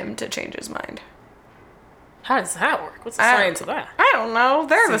get him to change his mind. How does that work? What's the science of that? I don't know.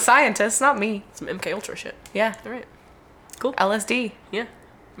 They're the scientists, not me. Some MK Ultra shit. Yeah. All right. Cool. LSD. Yeah.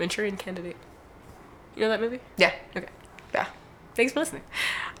 Manchurian Candidate. You know that movie? Yeah. Okay. Yeah. Thanks for listening.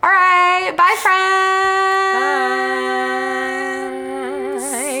 All right. Bye, friends.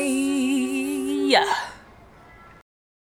 Bye. Yeah.